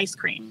vanilla ice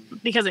cream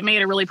because it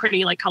made a really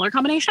pretty like color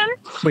combination.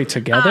 Wait,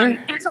 together?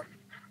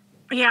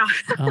 Yeah.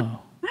 Oh,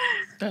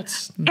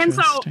 that's interesting. And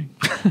so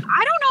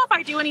I don't know if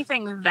I do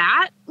anything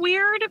that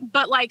weird,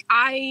 but like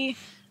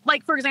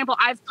for example,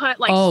 I've put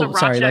like sriracha.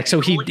 Sorry. Like,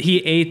 so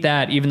he ate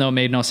that even though it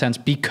made no sense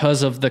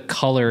because of the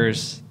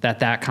colors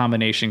that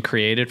combination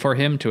created for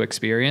him to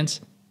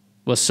experience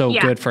was so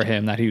good for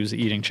him that he was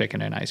eating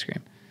chicken and ice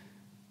cream.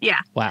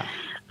 Yeah. Wow.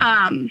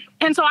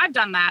 And so I've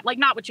done that, like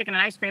not with chicken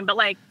and ice cream, but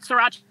like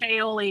sriracha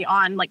aioli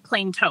on like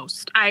plain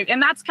toast.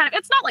 And that's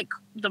it's not like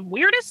the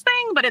weirdest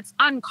thing, but it's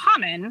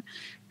uncommon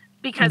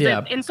because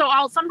and so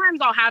sometimes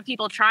I'll have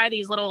people try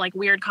these little like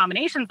weird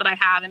combinations that I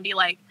have and be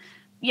like,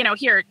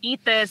 here,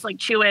 eat this, like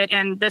chew it.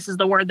 And this is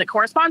the word that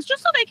corresponds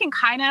just so they can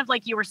kind of,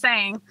 like you were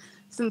saying,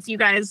 since you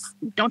guys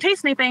don't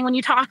taste anything when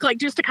you talk, like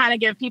just to kind of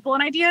give people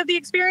an idea of the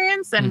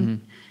experience.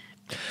 And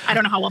I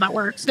don't know how well that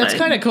works. That's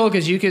kind of cool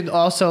because you could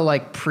also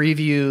like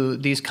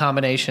preview these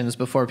combinations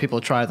before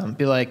people try them.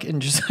 Be like,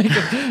 and just like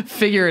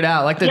figure it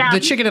out. Like the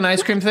chicken and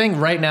ice cream thing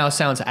right now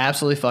sounds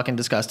absolutely fucking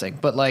disgusting.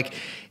 But like,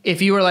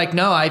 if you were like,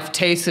 no, I've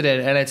tasted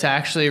it and it's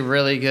actually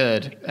really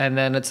good. And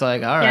then it's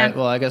like, all right,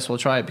 well, I guess we'll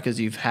try it because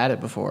you've had it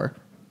before.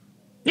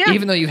 Yeah.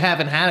 Even though you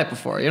haven't had it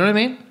before. You know what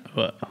I mean?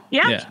 Well,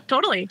 yeah,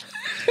 totally.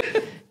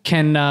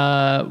 Can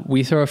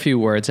we throw a few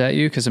words at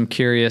you? Because I'm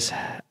curious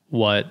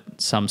what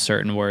some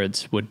certain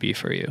words would be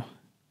for you.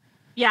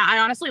 Yeah, I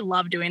honestly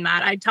love doing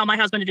that. I tell my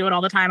husband to do it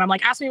all the time. I'm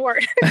like, ask me a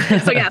word.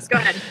 So yes, go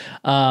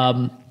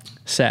ahead.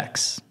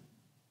 Sex.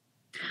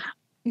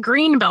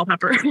 Green bell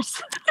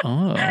peppers.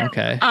 Oh,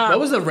 okay. What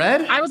was the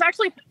red? I was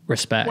actually...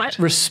 Respect. What?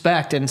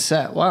 Respect and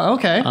set. Wow,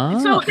 okay.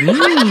 So it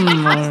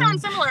might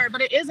sound similar, but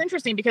it is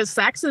interesting because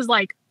sex is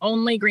like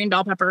only green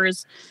bell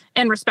peppers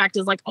and respect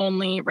is like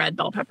only red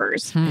bell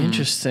peppers.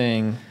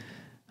 Interesting.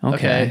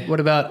 Okay. What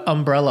about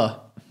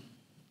umbrella?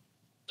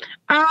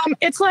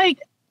 It's like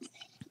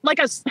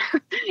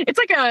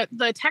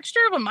the texture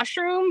of a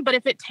mushroom, but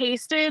if it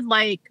tasted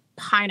like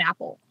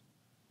pineapple.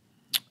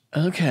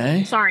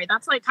 Okay. Sorry,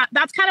 that's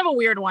kind of a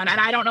weird one, and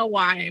I don't know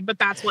why, but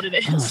that's what it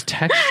is. Oh,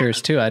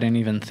 textures too. I didn't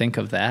even think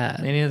of that.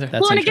 Me neither.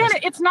 Well, and again,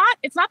 it's not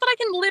that I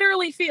can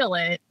literally feel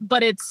it,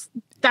 but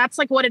that's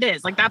like what it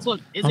is. Like that's what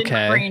is in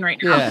my brain right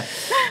now.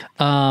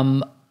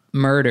 Yeah.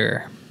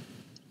 Murder.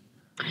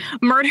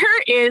 Murder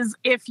is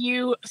if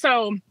you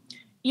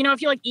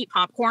like eat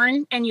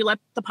popcorn and you let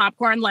the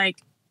popcorn like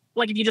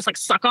if you just like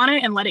suck on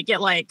it and let it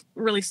get like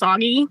really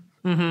soggy.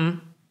 Mm-hmm.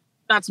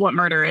 That's what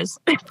murder is.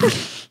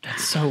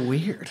 That's so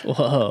weird.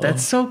 Whoa.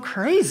 That's so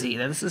crazy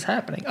that this is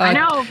happening. I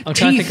know. I'm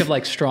trying to think of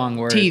like strong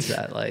words Teeth.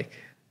 that like.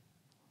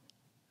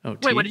 Oh,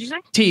 wait, what did you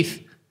say?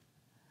 Teeth.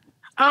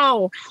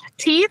 Oh,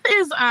 teeth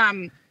is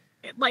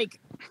like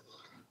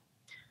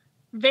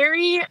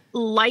very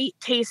light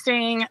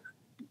tasting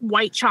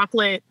white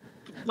chocolate,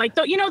 like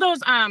those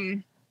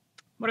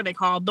what are they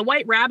called? The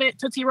White Rabbit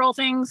Tootsie Roll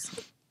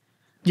things.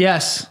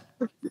 Yes.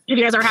 If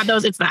you guys ever had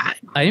those, it's that.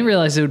 I didn't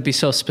realize it would be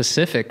so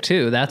specific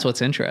too. That's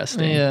what's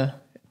interesting. Yeah.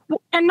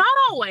 And not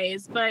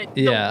always, but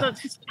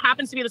the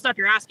happens to be the stuff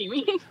you're asking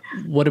me.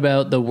 What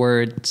about the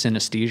word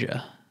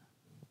synesthesia?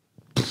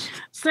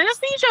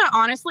 Synesthesia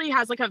honestly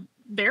has like a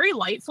very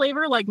light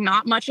flavor, like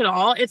not much at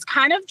all. It's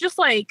kind of just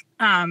like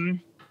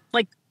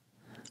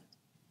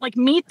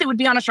meat that would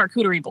be on a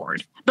charcuterie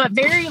board, but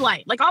very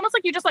light. Like almost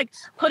like you just like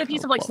put a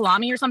piece of like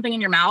salami or something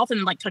in your mouth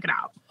and like took it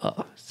out.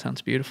 Oh,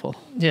 sounds beautiful.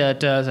 Yeah, it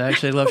does. I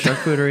actually love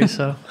charcuterie,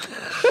 so.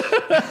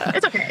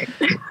 It's okay.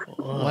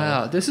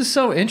 Wow, this is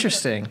so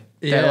interesting.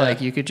 that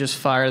like you could just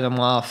fire them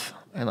off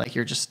and like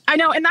you're just. I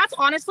know, and that's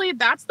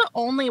the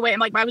only way. And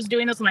like I was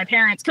doing this with my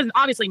parents because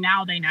obviously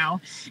now they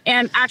know.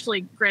 And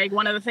actually, Greg,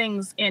 one of the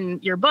things in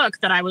your book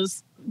that I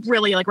was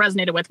really like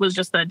resonated with was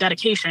just the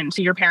dedication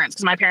to your parents,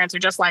 because my parents are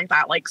just like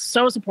that, like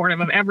so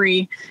supportive of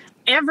every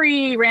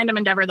random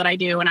endeavor that I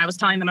do. And I was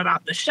telling them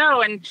about the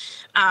show, and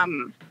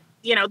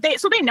you know, they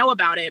know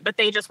about it, but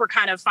they just were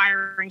kind of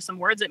firing some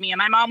words at me. And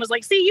my mom was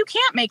like, see, you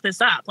can't make this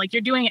up. Like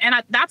you're doing it. And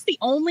that's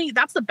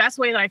the best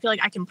way that I feel like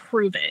I can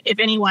prove it. If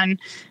anyone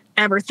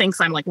ever thinks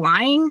I'm like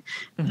lying,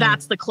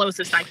 that's the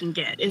closest I can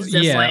get, is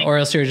just like, or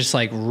else you're just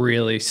like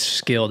really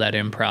skilled at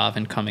improv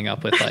and coming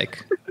up with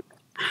like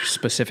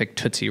specific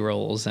Tootsie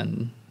Rolls.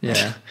 And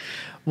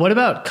What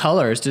about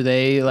colors? Do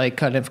they like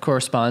kind of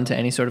correspond to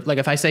any sort of, like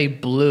if I say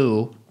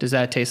blue, does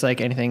that taste like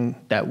anything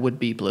that would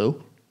be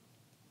blue?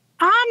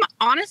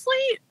 Honestly,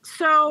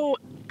 so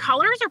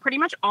colors are pretty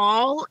much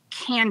all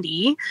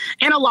candy.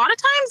 And a lot of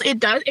times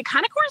it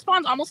kind of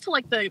corresponds almost to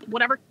like the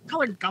whatever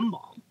colored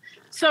gumball.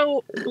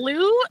 So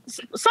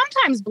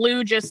sometimes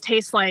blue just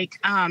tastes like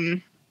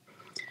almost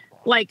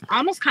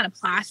kind of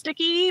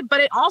plasticky, but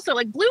it also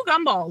like blue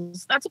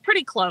gumballs, that's a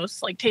pretty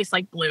close, like tastes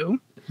like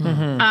blue.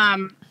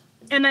 And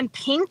then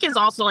pink is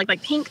also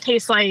like pink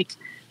tastes like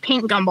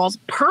pink gumballs.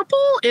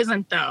 Purple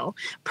isn't though.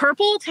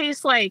 Purple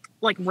tastes like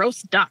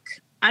roast duck.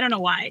 I don't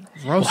know why.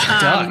 Roast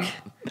duck.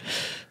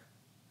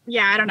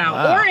 Yeah, I don't know.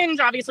 Wow.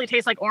 Orange obviously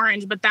tastes like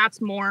orange, but that's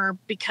more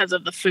because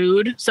of the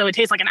food. So it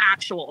tastes like an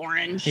actual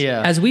orange.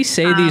 Yeah. As we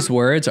say these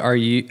words, are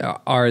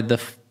the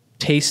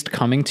taste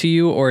coming to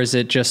you, or is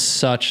it just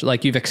such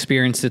like you've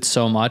experienced it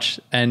so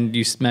much, and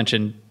you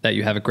mentioned that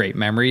you have a great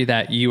memory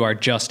that you are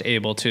just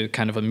able to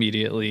kind of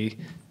immediately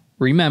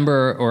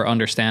remember or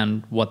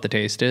understand what the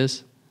taste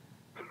is?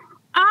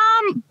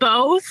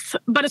 Both,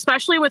 but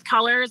especially with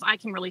colors, I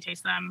can really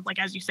taste them, like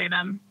as you say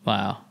them.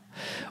 Wow.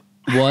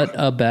 What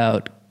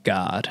about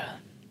God?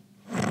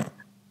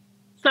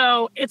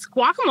 So it's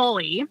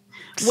guacamole,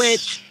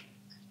 which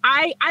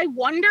I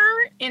wonder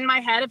in my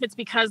head if it's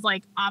because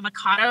like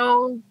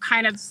avocado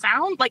kind of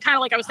sound like I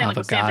was saying, like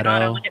with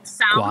Santagato, like it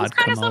sounds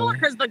kind of similar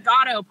because the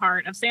gatto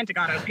part of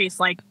Santagato tastes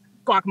like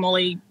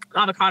guacamole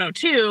avocado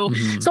too.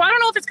 So I don't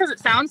know if it's because it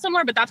sounds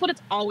similar, but that's what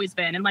it's always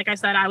been. And like I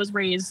said, I was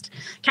raised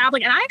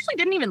Catholic, and I actually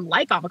didn't even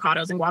like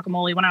avocados and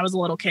guacamole when I was a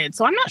little kid.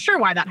 So I'm not sure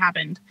why that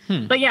happened.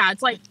 But yeah,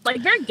 it's like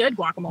very good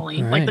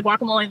guacamole, like the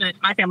guacamole that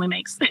my family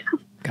makes.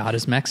 God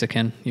is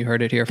Mexican. You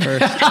heard it here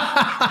first.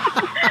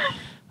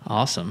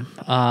 Awesome.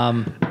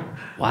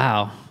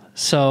 Wow.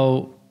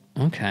 So,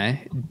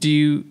 okay.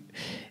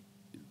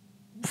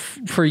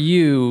 For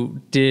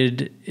you,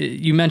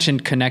 you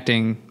mentioned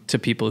connecting to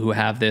people who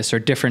have this or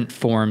different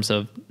forms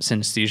of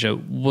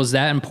synesthesia. Was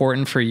that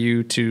important for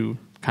you to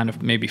kind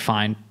of maybe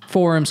find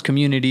forums,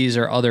 communities,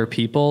 or other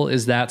people?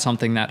 Is that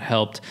something that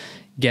helped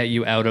get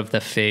you out of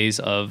the phase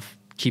of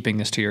keeping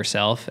this to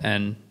yourself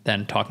and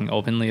then talking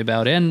openly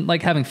about it and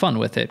like having fun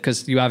with it?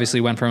 Because you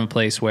obviously went from a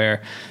place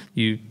where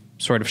you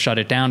sort of shut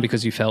it down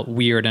because you felt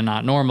weird and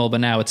not normal, but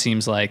now it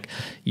seems like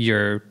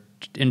you're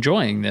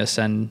enjoying this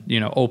and,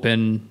 you know,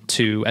 open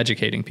to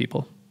educating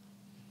people.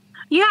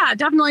 Yeah,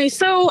 definitely.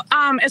 So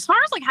as far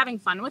as like having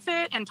fun with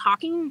it and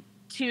talking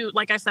to,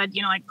 like I said,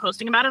 you know, like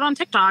posting about it on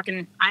TikTok,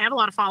 and I have a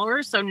lot of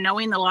followers, so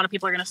knowing that a lot of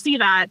people are going to see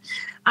that,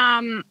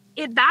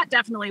 that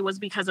definitely was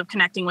because of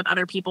connecting with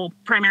other people,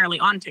 primarily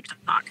on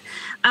TikTok.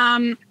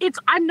 I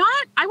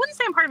wouldn't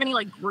say I'm part of any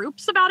like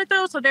groups about it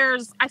though. So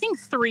there's, I think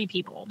 3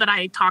 people that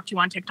I talk to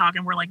on TikTok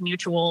and we're like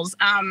mutuals.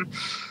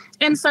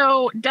 And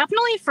so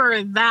definitely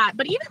for that,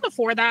 but even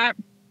before that,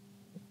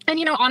 and,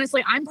 you know,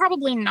 honestly, I'm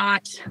probably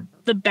not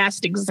the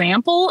best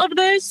example of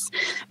this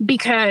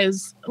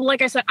because,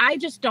 like I said, I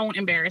just don't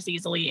embarrass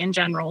easily in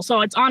general.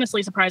 So it's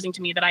honestly surprising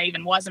to me that I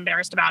even was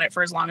embarrassed about it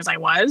for as long as I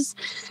was.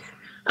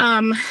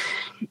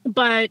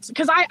 But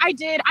because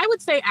I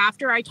would say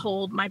after I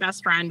told my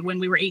best friend when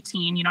we were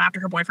 18, you know, after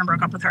her boyfriend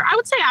broke up with her, I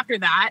would say after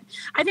that,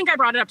 I think I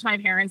brought it up to my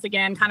parents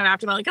again, kind of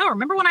after they're like, oh,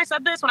 remember when I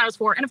said this when I was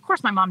 4? And of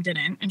course my mom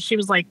didn't. And she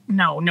was like,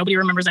 no, nobody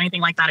remembers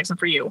anything like that except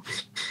for you.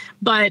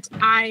 But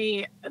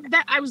I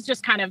was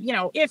just kind of, you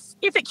know, if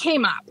it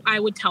came up, I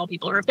would tell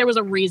people, or if there was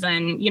a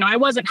reason, you know, I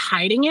wasn't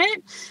hiding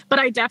it, but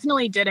I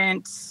definitely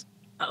didn't.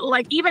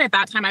 Like, even at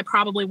that time, I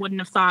probably wouldn't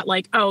have thought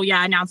like, oh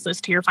yeah, announce this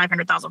to your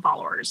 500,000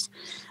 followers.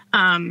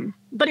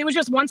 But it was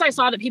just once I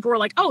saw that people were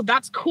like, oh,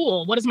 that's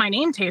cool. What does my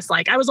name taste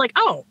like? I was like,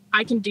 oh,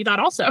 I can do that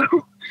also.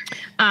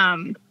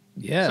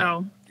 Yeah.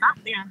 So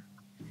yeah.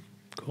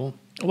 Cool.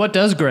 What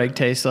does Greg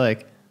taste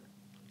like?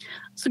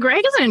 So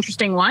Greg is an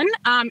interesting one.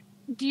 I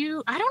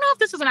don't know if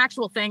this is an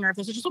actual thing or if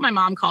this is just what my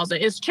mom calls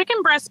it. Is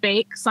chicken breast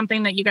bake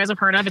something that you guys have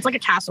heard of? It's like a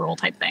casserole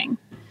type thing.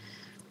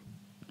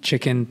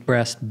 Chicken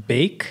breast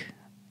bake?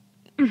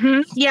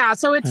 Yeah,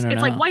 so it's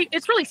like white.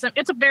 It's really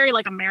it's a very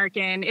like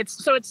American.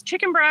 It's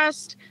chicken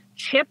breast,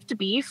 chipped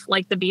beef,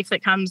 like the beef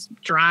that comes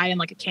dry in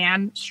like a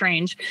can.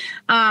 Strange,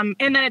 and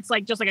then it's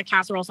like just like a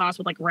casserole sauce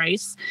with like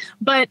rice.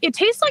 But it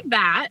tastes like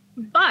that.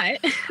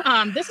 But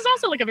this is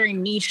also like a very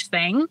niche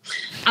thing.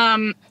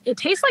 It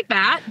tastes like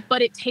that,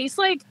 but it tastes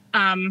like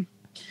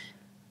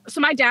So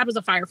my dad was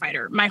a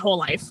firefighter my whole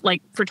life,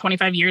 like for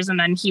 25 years. And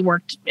then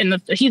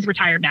he's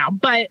retired now.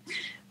 But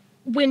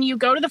when you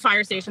go to the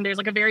fire station, there's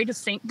like a very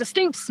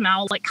distinct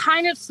smell, like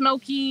kind of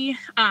smoky,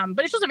 but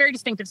it's just a very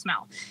distinctive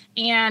smell.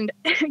 And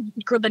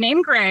the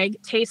name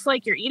Greg tastes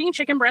like you're eating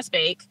chicken breast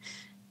bake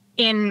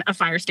in a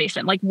fire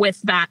station, like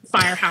with that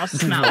firehouse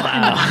smell.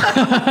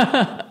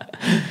 Wow.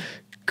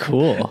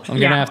 Cool. I'm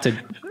going to have to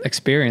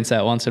experience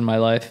that once in my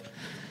life.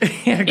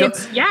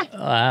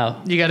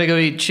 Wow. You got to go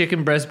eat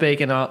chicken breast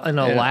bake in an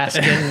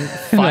Alaskan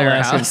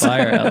firehouse.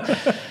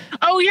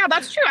 Oh yeah,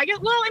 that's true. I guess.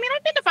 Well, I mean,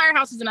 I've been to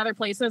firehouses in other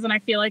places, and I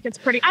feel like it's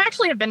pretty. I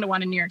actually have been to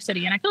one in New York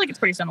City, and I feel like it's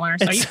pretty similar.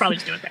 So you should probably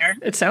just do it there.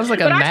 It sounds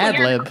like a Mad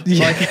Lib.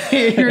 Like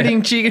you're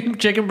eating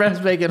chicken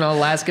breast bake in an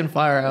Alaskan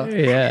firehouse.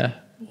 Yeah.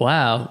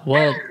 Wow.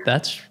 Well,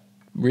 that's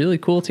really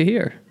cool to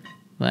hear.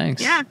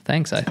 Thanks. Yeah.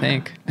 Thanks. I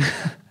think.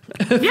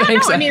 Yeah.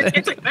 Thanks, no. I mean,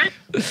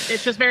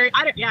 it's just very.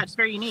 It's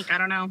very unique. I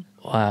don't know.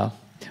 Wow.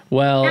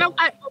 Well,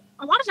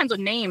 a lot of times with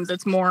names,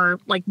 it's more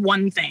like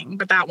one thing,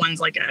 but that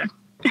one's like a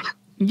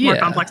more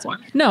complex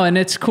one. No, and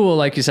it's cool,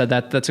 like you said,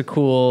 that's a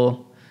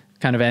cool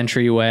kind of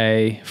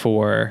entryway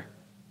for,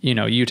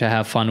 you to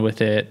have fun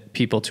with it,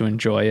 people to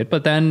enjoy it,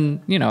 but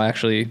then,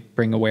 actually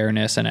bring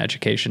awareness and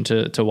education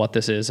to what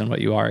this is and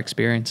what you are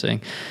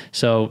experiencing.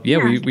 So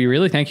we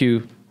really thank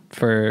you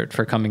for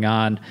coming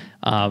on.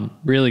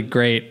 Really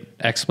great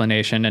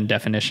explanation and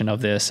definition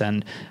of this.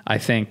 And I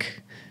think,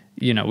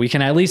 we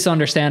can at least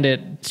understand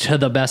it to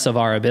the best of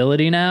our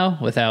ability now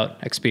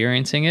without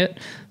experiencing it.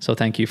 So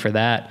thank you for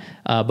that.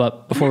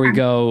 But before we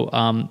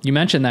go, you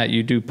mentioned that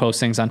you do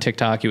post things on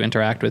TikTok, you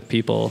interact with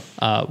people.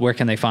 Where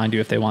can they find you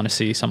if they want to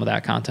see some of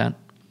that content?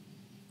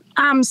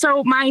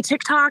 So my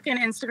TikTok and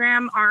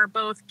Instagram are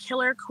both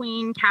Killer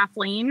Queen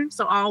Kathleen.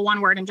 So all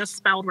one word and just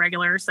spelled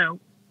regular. So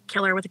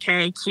killer with a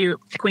K,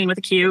 queen with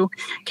a Q,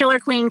 Killer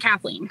Queen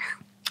Kathleen.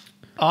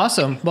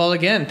 Awesome. Well,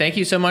 again, thank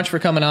you so much for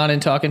coming on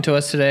and talking to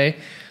us today.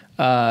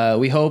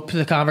 We hope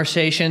the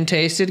conversation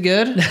tasted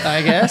good,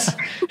 I guess.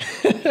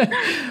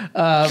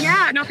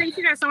 Thank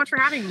you guys so much for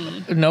having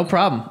me. No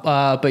problem.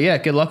 But yeah,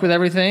 good luck with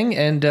everything,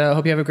 and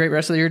hope you have a great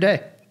rest of your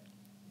day.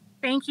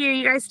 Thank you.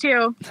 You guys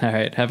too. All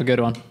right. Have a good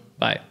one.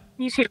 Bye.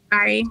 You too.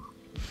 Bye.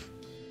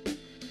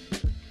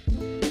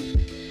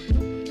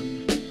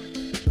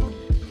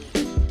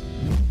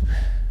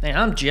 Man,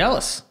 I'm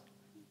jealous.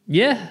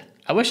 Yeah.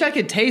 I wish I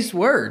could taste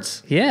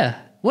words. Yeah.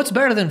 What's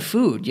better than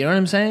food? You know what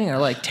I'm saying? Or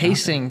like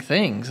tasting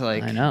things.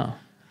 Like I know.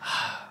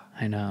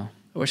 I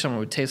wish someone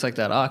would taste like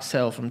that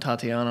oxtail from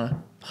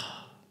Tatiana.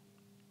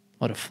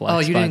 What a flex. Oh,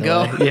 you didn't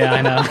go? Yeah,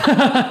 I know.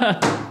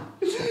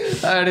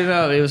 I don't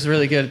know. It was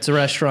really good. It's a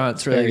restaurant.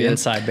 It's really good.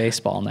 Inside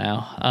baseball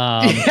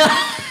now.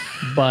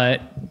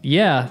 But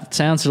yeah, it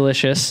sounds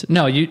delicious.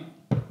 No,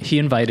 he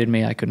invited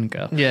me. I couldn't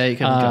go. Yeah, you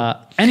couldn't go.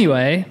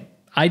 Anyway,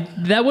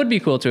 that would be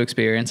cool to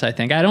experience, I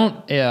think. I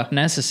don't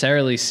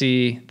necessarily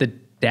see the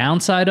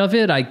downside of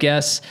it. I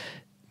guess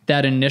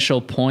that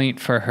initial point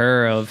for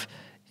her of,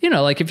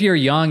 like if you're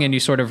young and you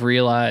sort of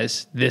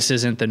realize this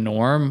isn't the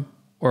norm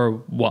or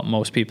what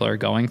most people are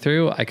going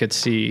through, I could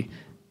see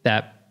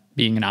that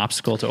being an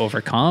obstacle to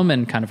overcome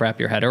and kind of wrap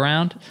your head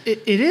around.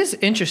 It is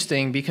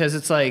interesting because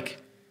it's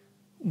like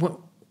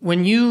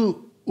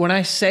when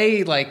I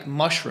say like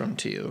mushroom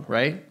to you,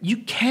 right? You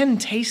can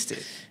taste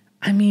it.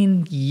 I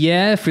mean,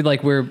 yeah, if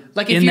we're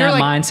like in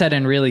that mindset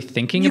and really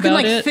thinking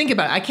about it. You can think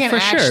about it. I can't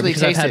actually taste it.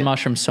 Because I've had it.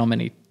 mushrooms so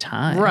many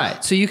times.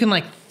 Right. So you can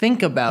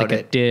think about like it.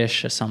 Like a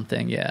dish or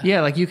something, yeah.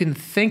 Yeah, you can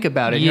think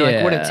about it. Yeah.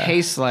 You're what it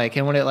tastes like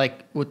and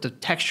what the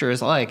texture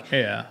is like.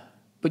 Yeah.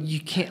 But you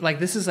can't,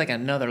 this is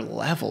another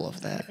level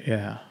of that.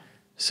 Yeah.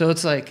 So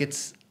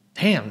it's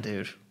damn,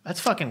 dude,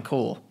 that's fucking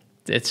cool.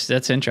 That's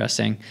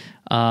interesting.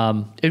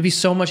 It'd be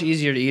so much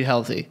easier to eat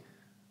healthy.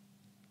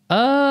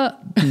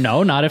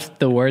 No, not if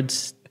the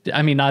words...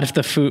 not if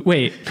the food...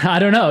 Wait, I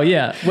don't know.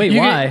 Yeah. Wait,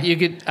 why? You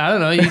could, I don't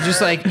know. You just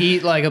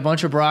eat a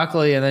bunch of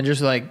broccoli and then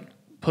just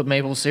put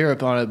maple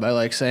syrup on it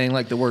by saying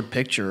the word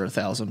picture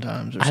 1,000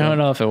 times or something. I don't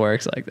know if it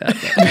works like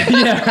that.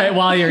 Yeah, right.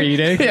 While you're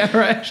eating. Yeah,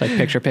 right. Just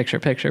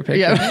picture.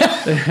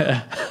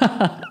 Yeah.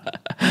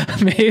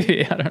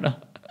 Maybe. I don't know.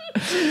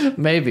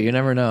 Maybe. You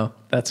never know.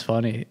 That's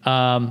funny.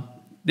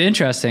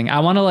 Interesting. I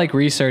want to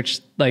research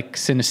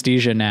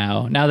synesthesia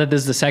now that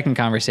this is the second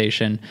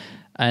conversation.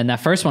 And that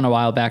first one a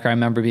while back, I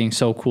remember being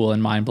so cool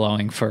and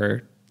mind-blowing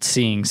for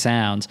seeing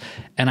sounds.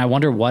 And I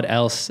wonder what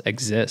else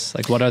exists.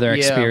 What other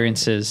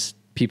experiences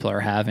people are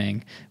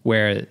having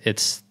where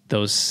it's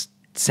those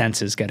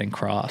senses getting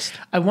crossed.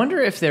 I wonder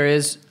if there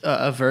is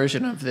a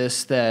version of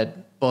this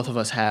that both of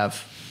us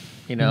have,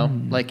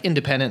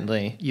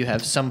 independently. You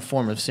have some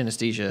form of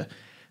synesthesia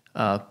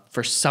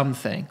for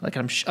something.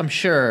 I'm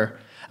sure.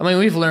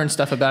 We've learned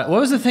stuff about it. What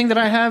was the thing that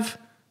I have?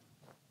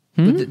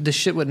 The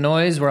shit with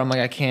noise where I'm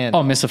I can't.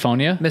 Oh,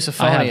 misophonia?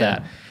 Misophonia. I have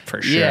that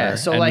for sure. Yeah.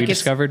 So and we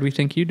discovered we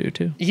think you do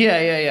too.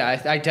 Yeah.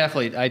 I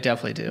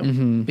definitely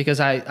do. Because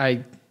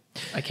I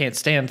can't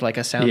stand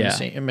a sound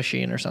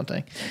machine or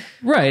something.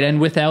 Right.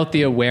 And without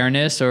the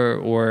awareness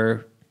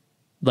or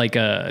like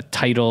a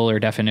title or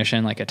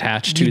definition like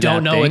attached to that. You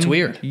don't know, thing, it's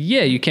weird.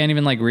 Yeah, you can't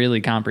even like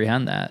really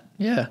comprehend that.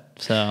 Yeah.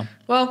 So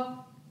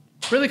well,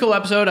 really cool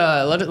episode.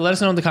 Let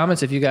us know in the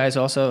comments if you guys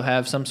also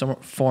have some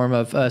form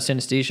of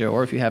synesthesia,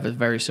 or if you have a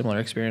very similar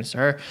experience to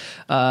her.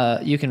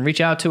 You can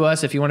reach out to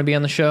us if you want to be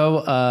on the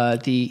show.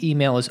 The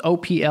email is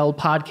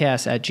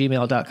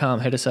oplpodcast@gmail.com.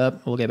 Hit us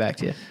up. We'll get back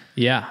to you.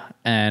 Yeah.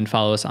 And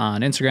follow us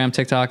on Instagram,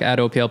 TikTok at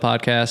OPL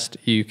Podcast.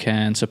 You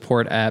can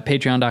support at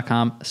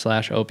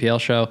patreon.com/OPL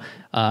show.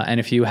 And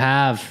if you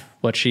have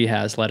what she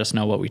has, let us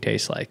know what we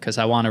taste like, because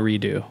I want to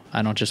redo.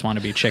 I don't just want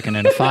to be chicken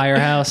in a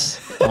firehouse.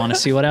 I want to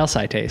see what else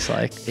I taste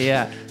like.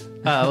 Yeah.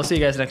 We'll see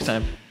you guys next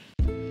time.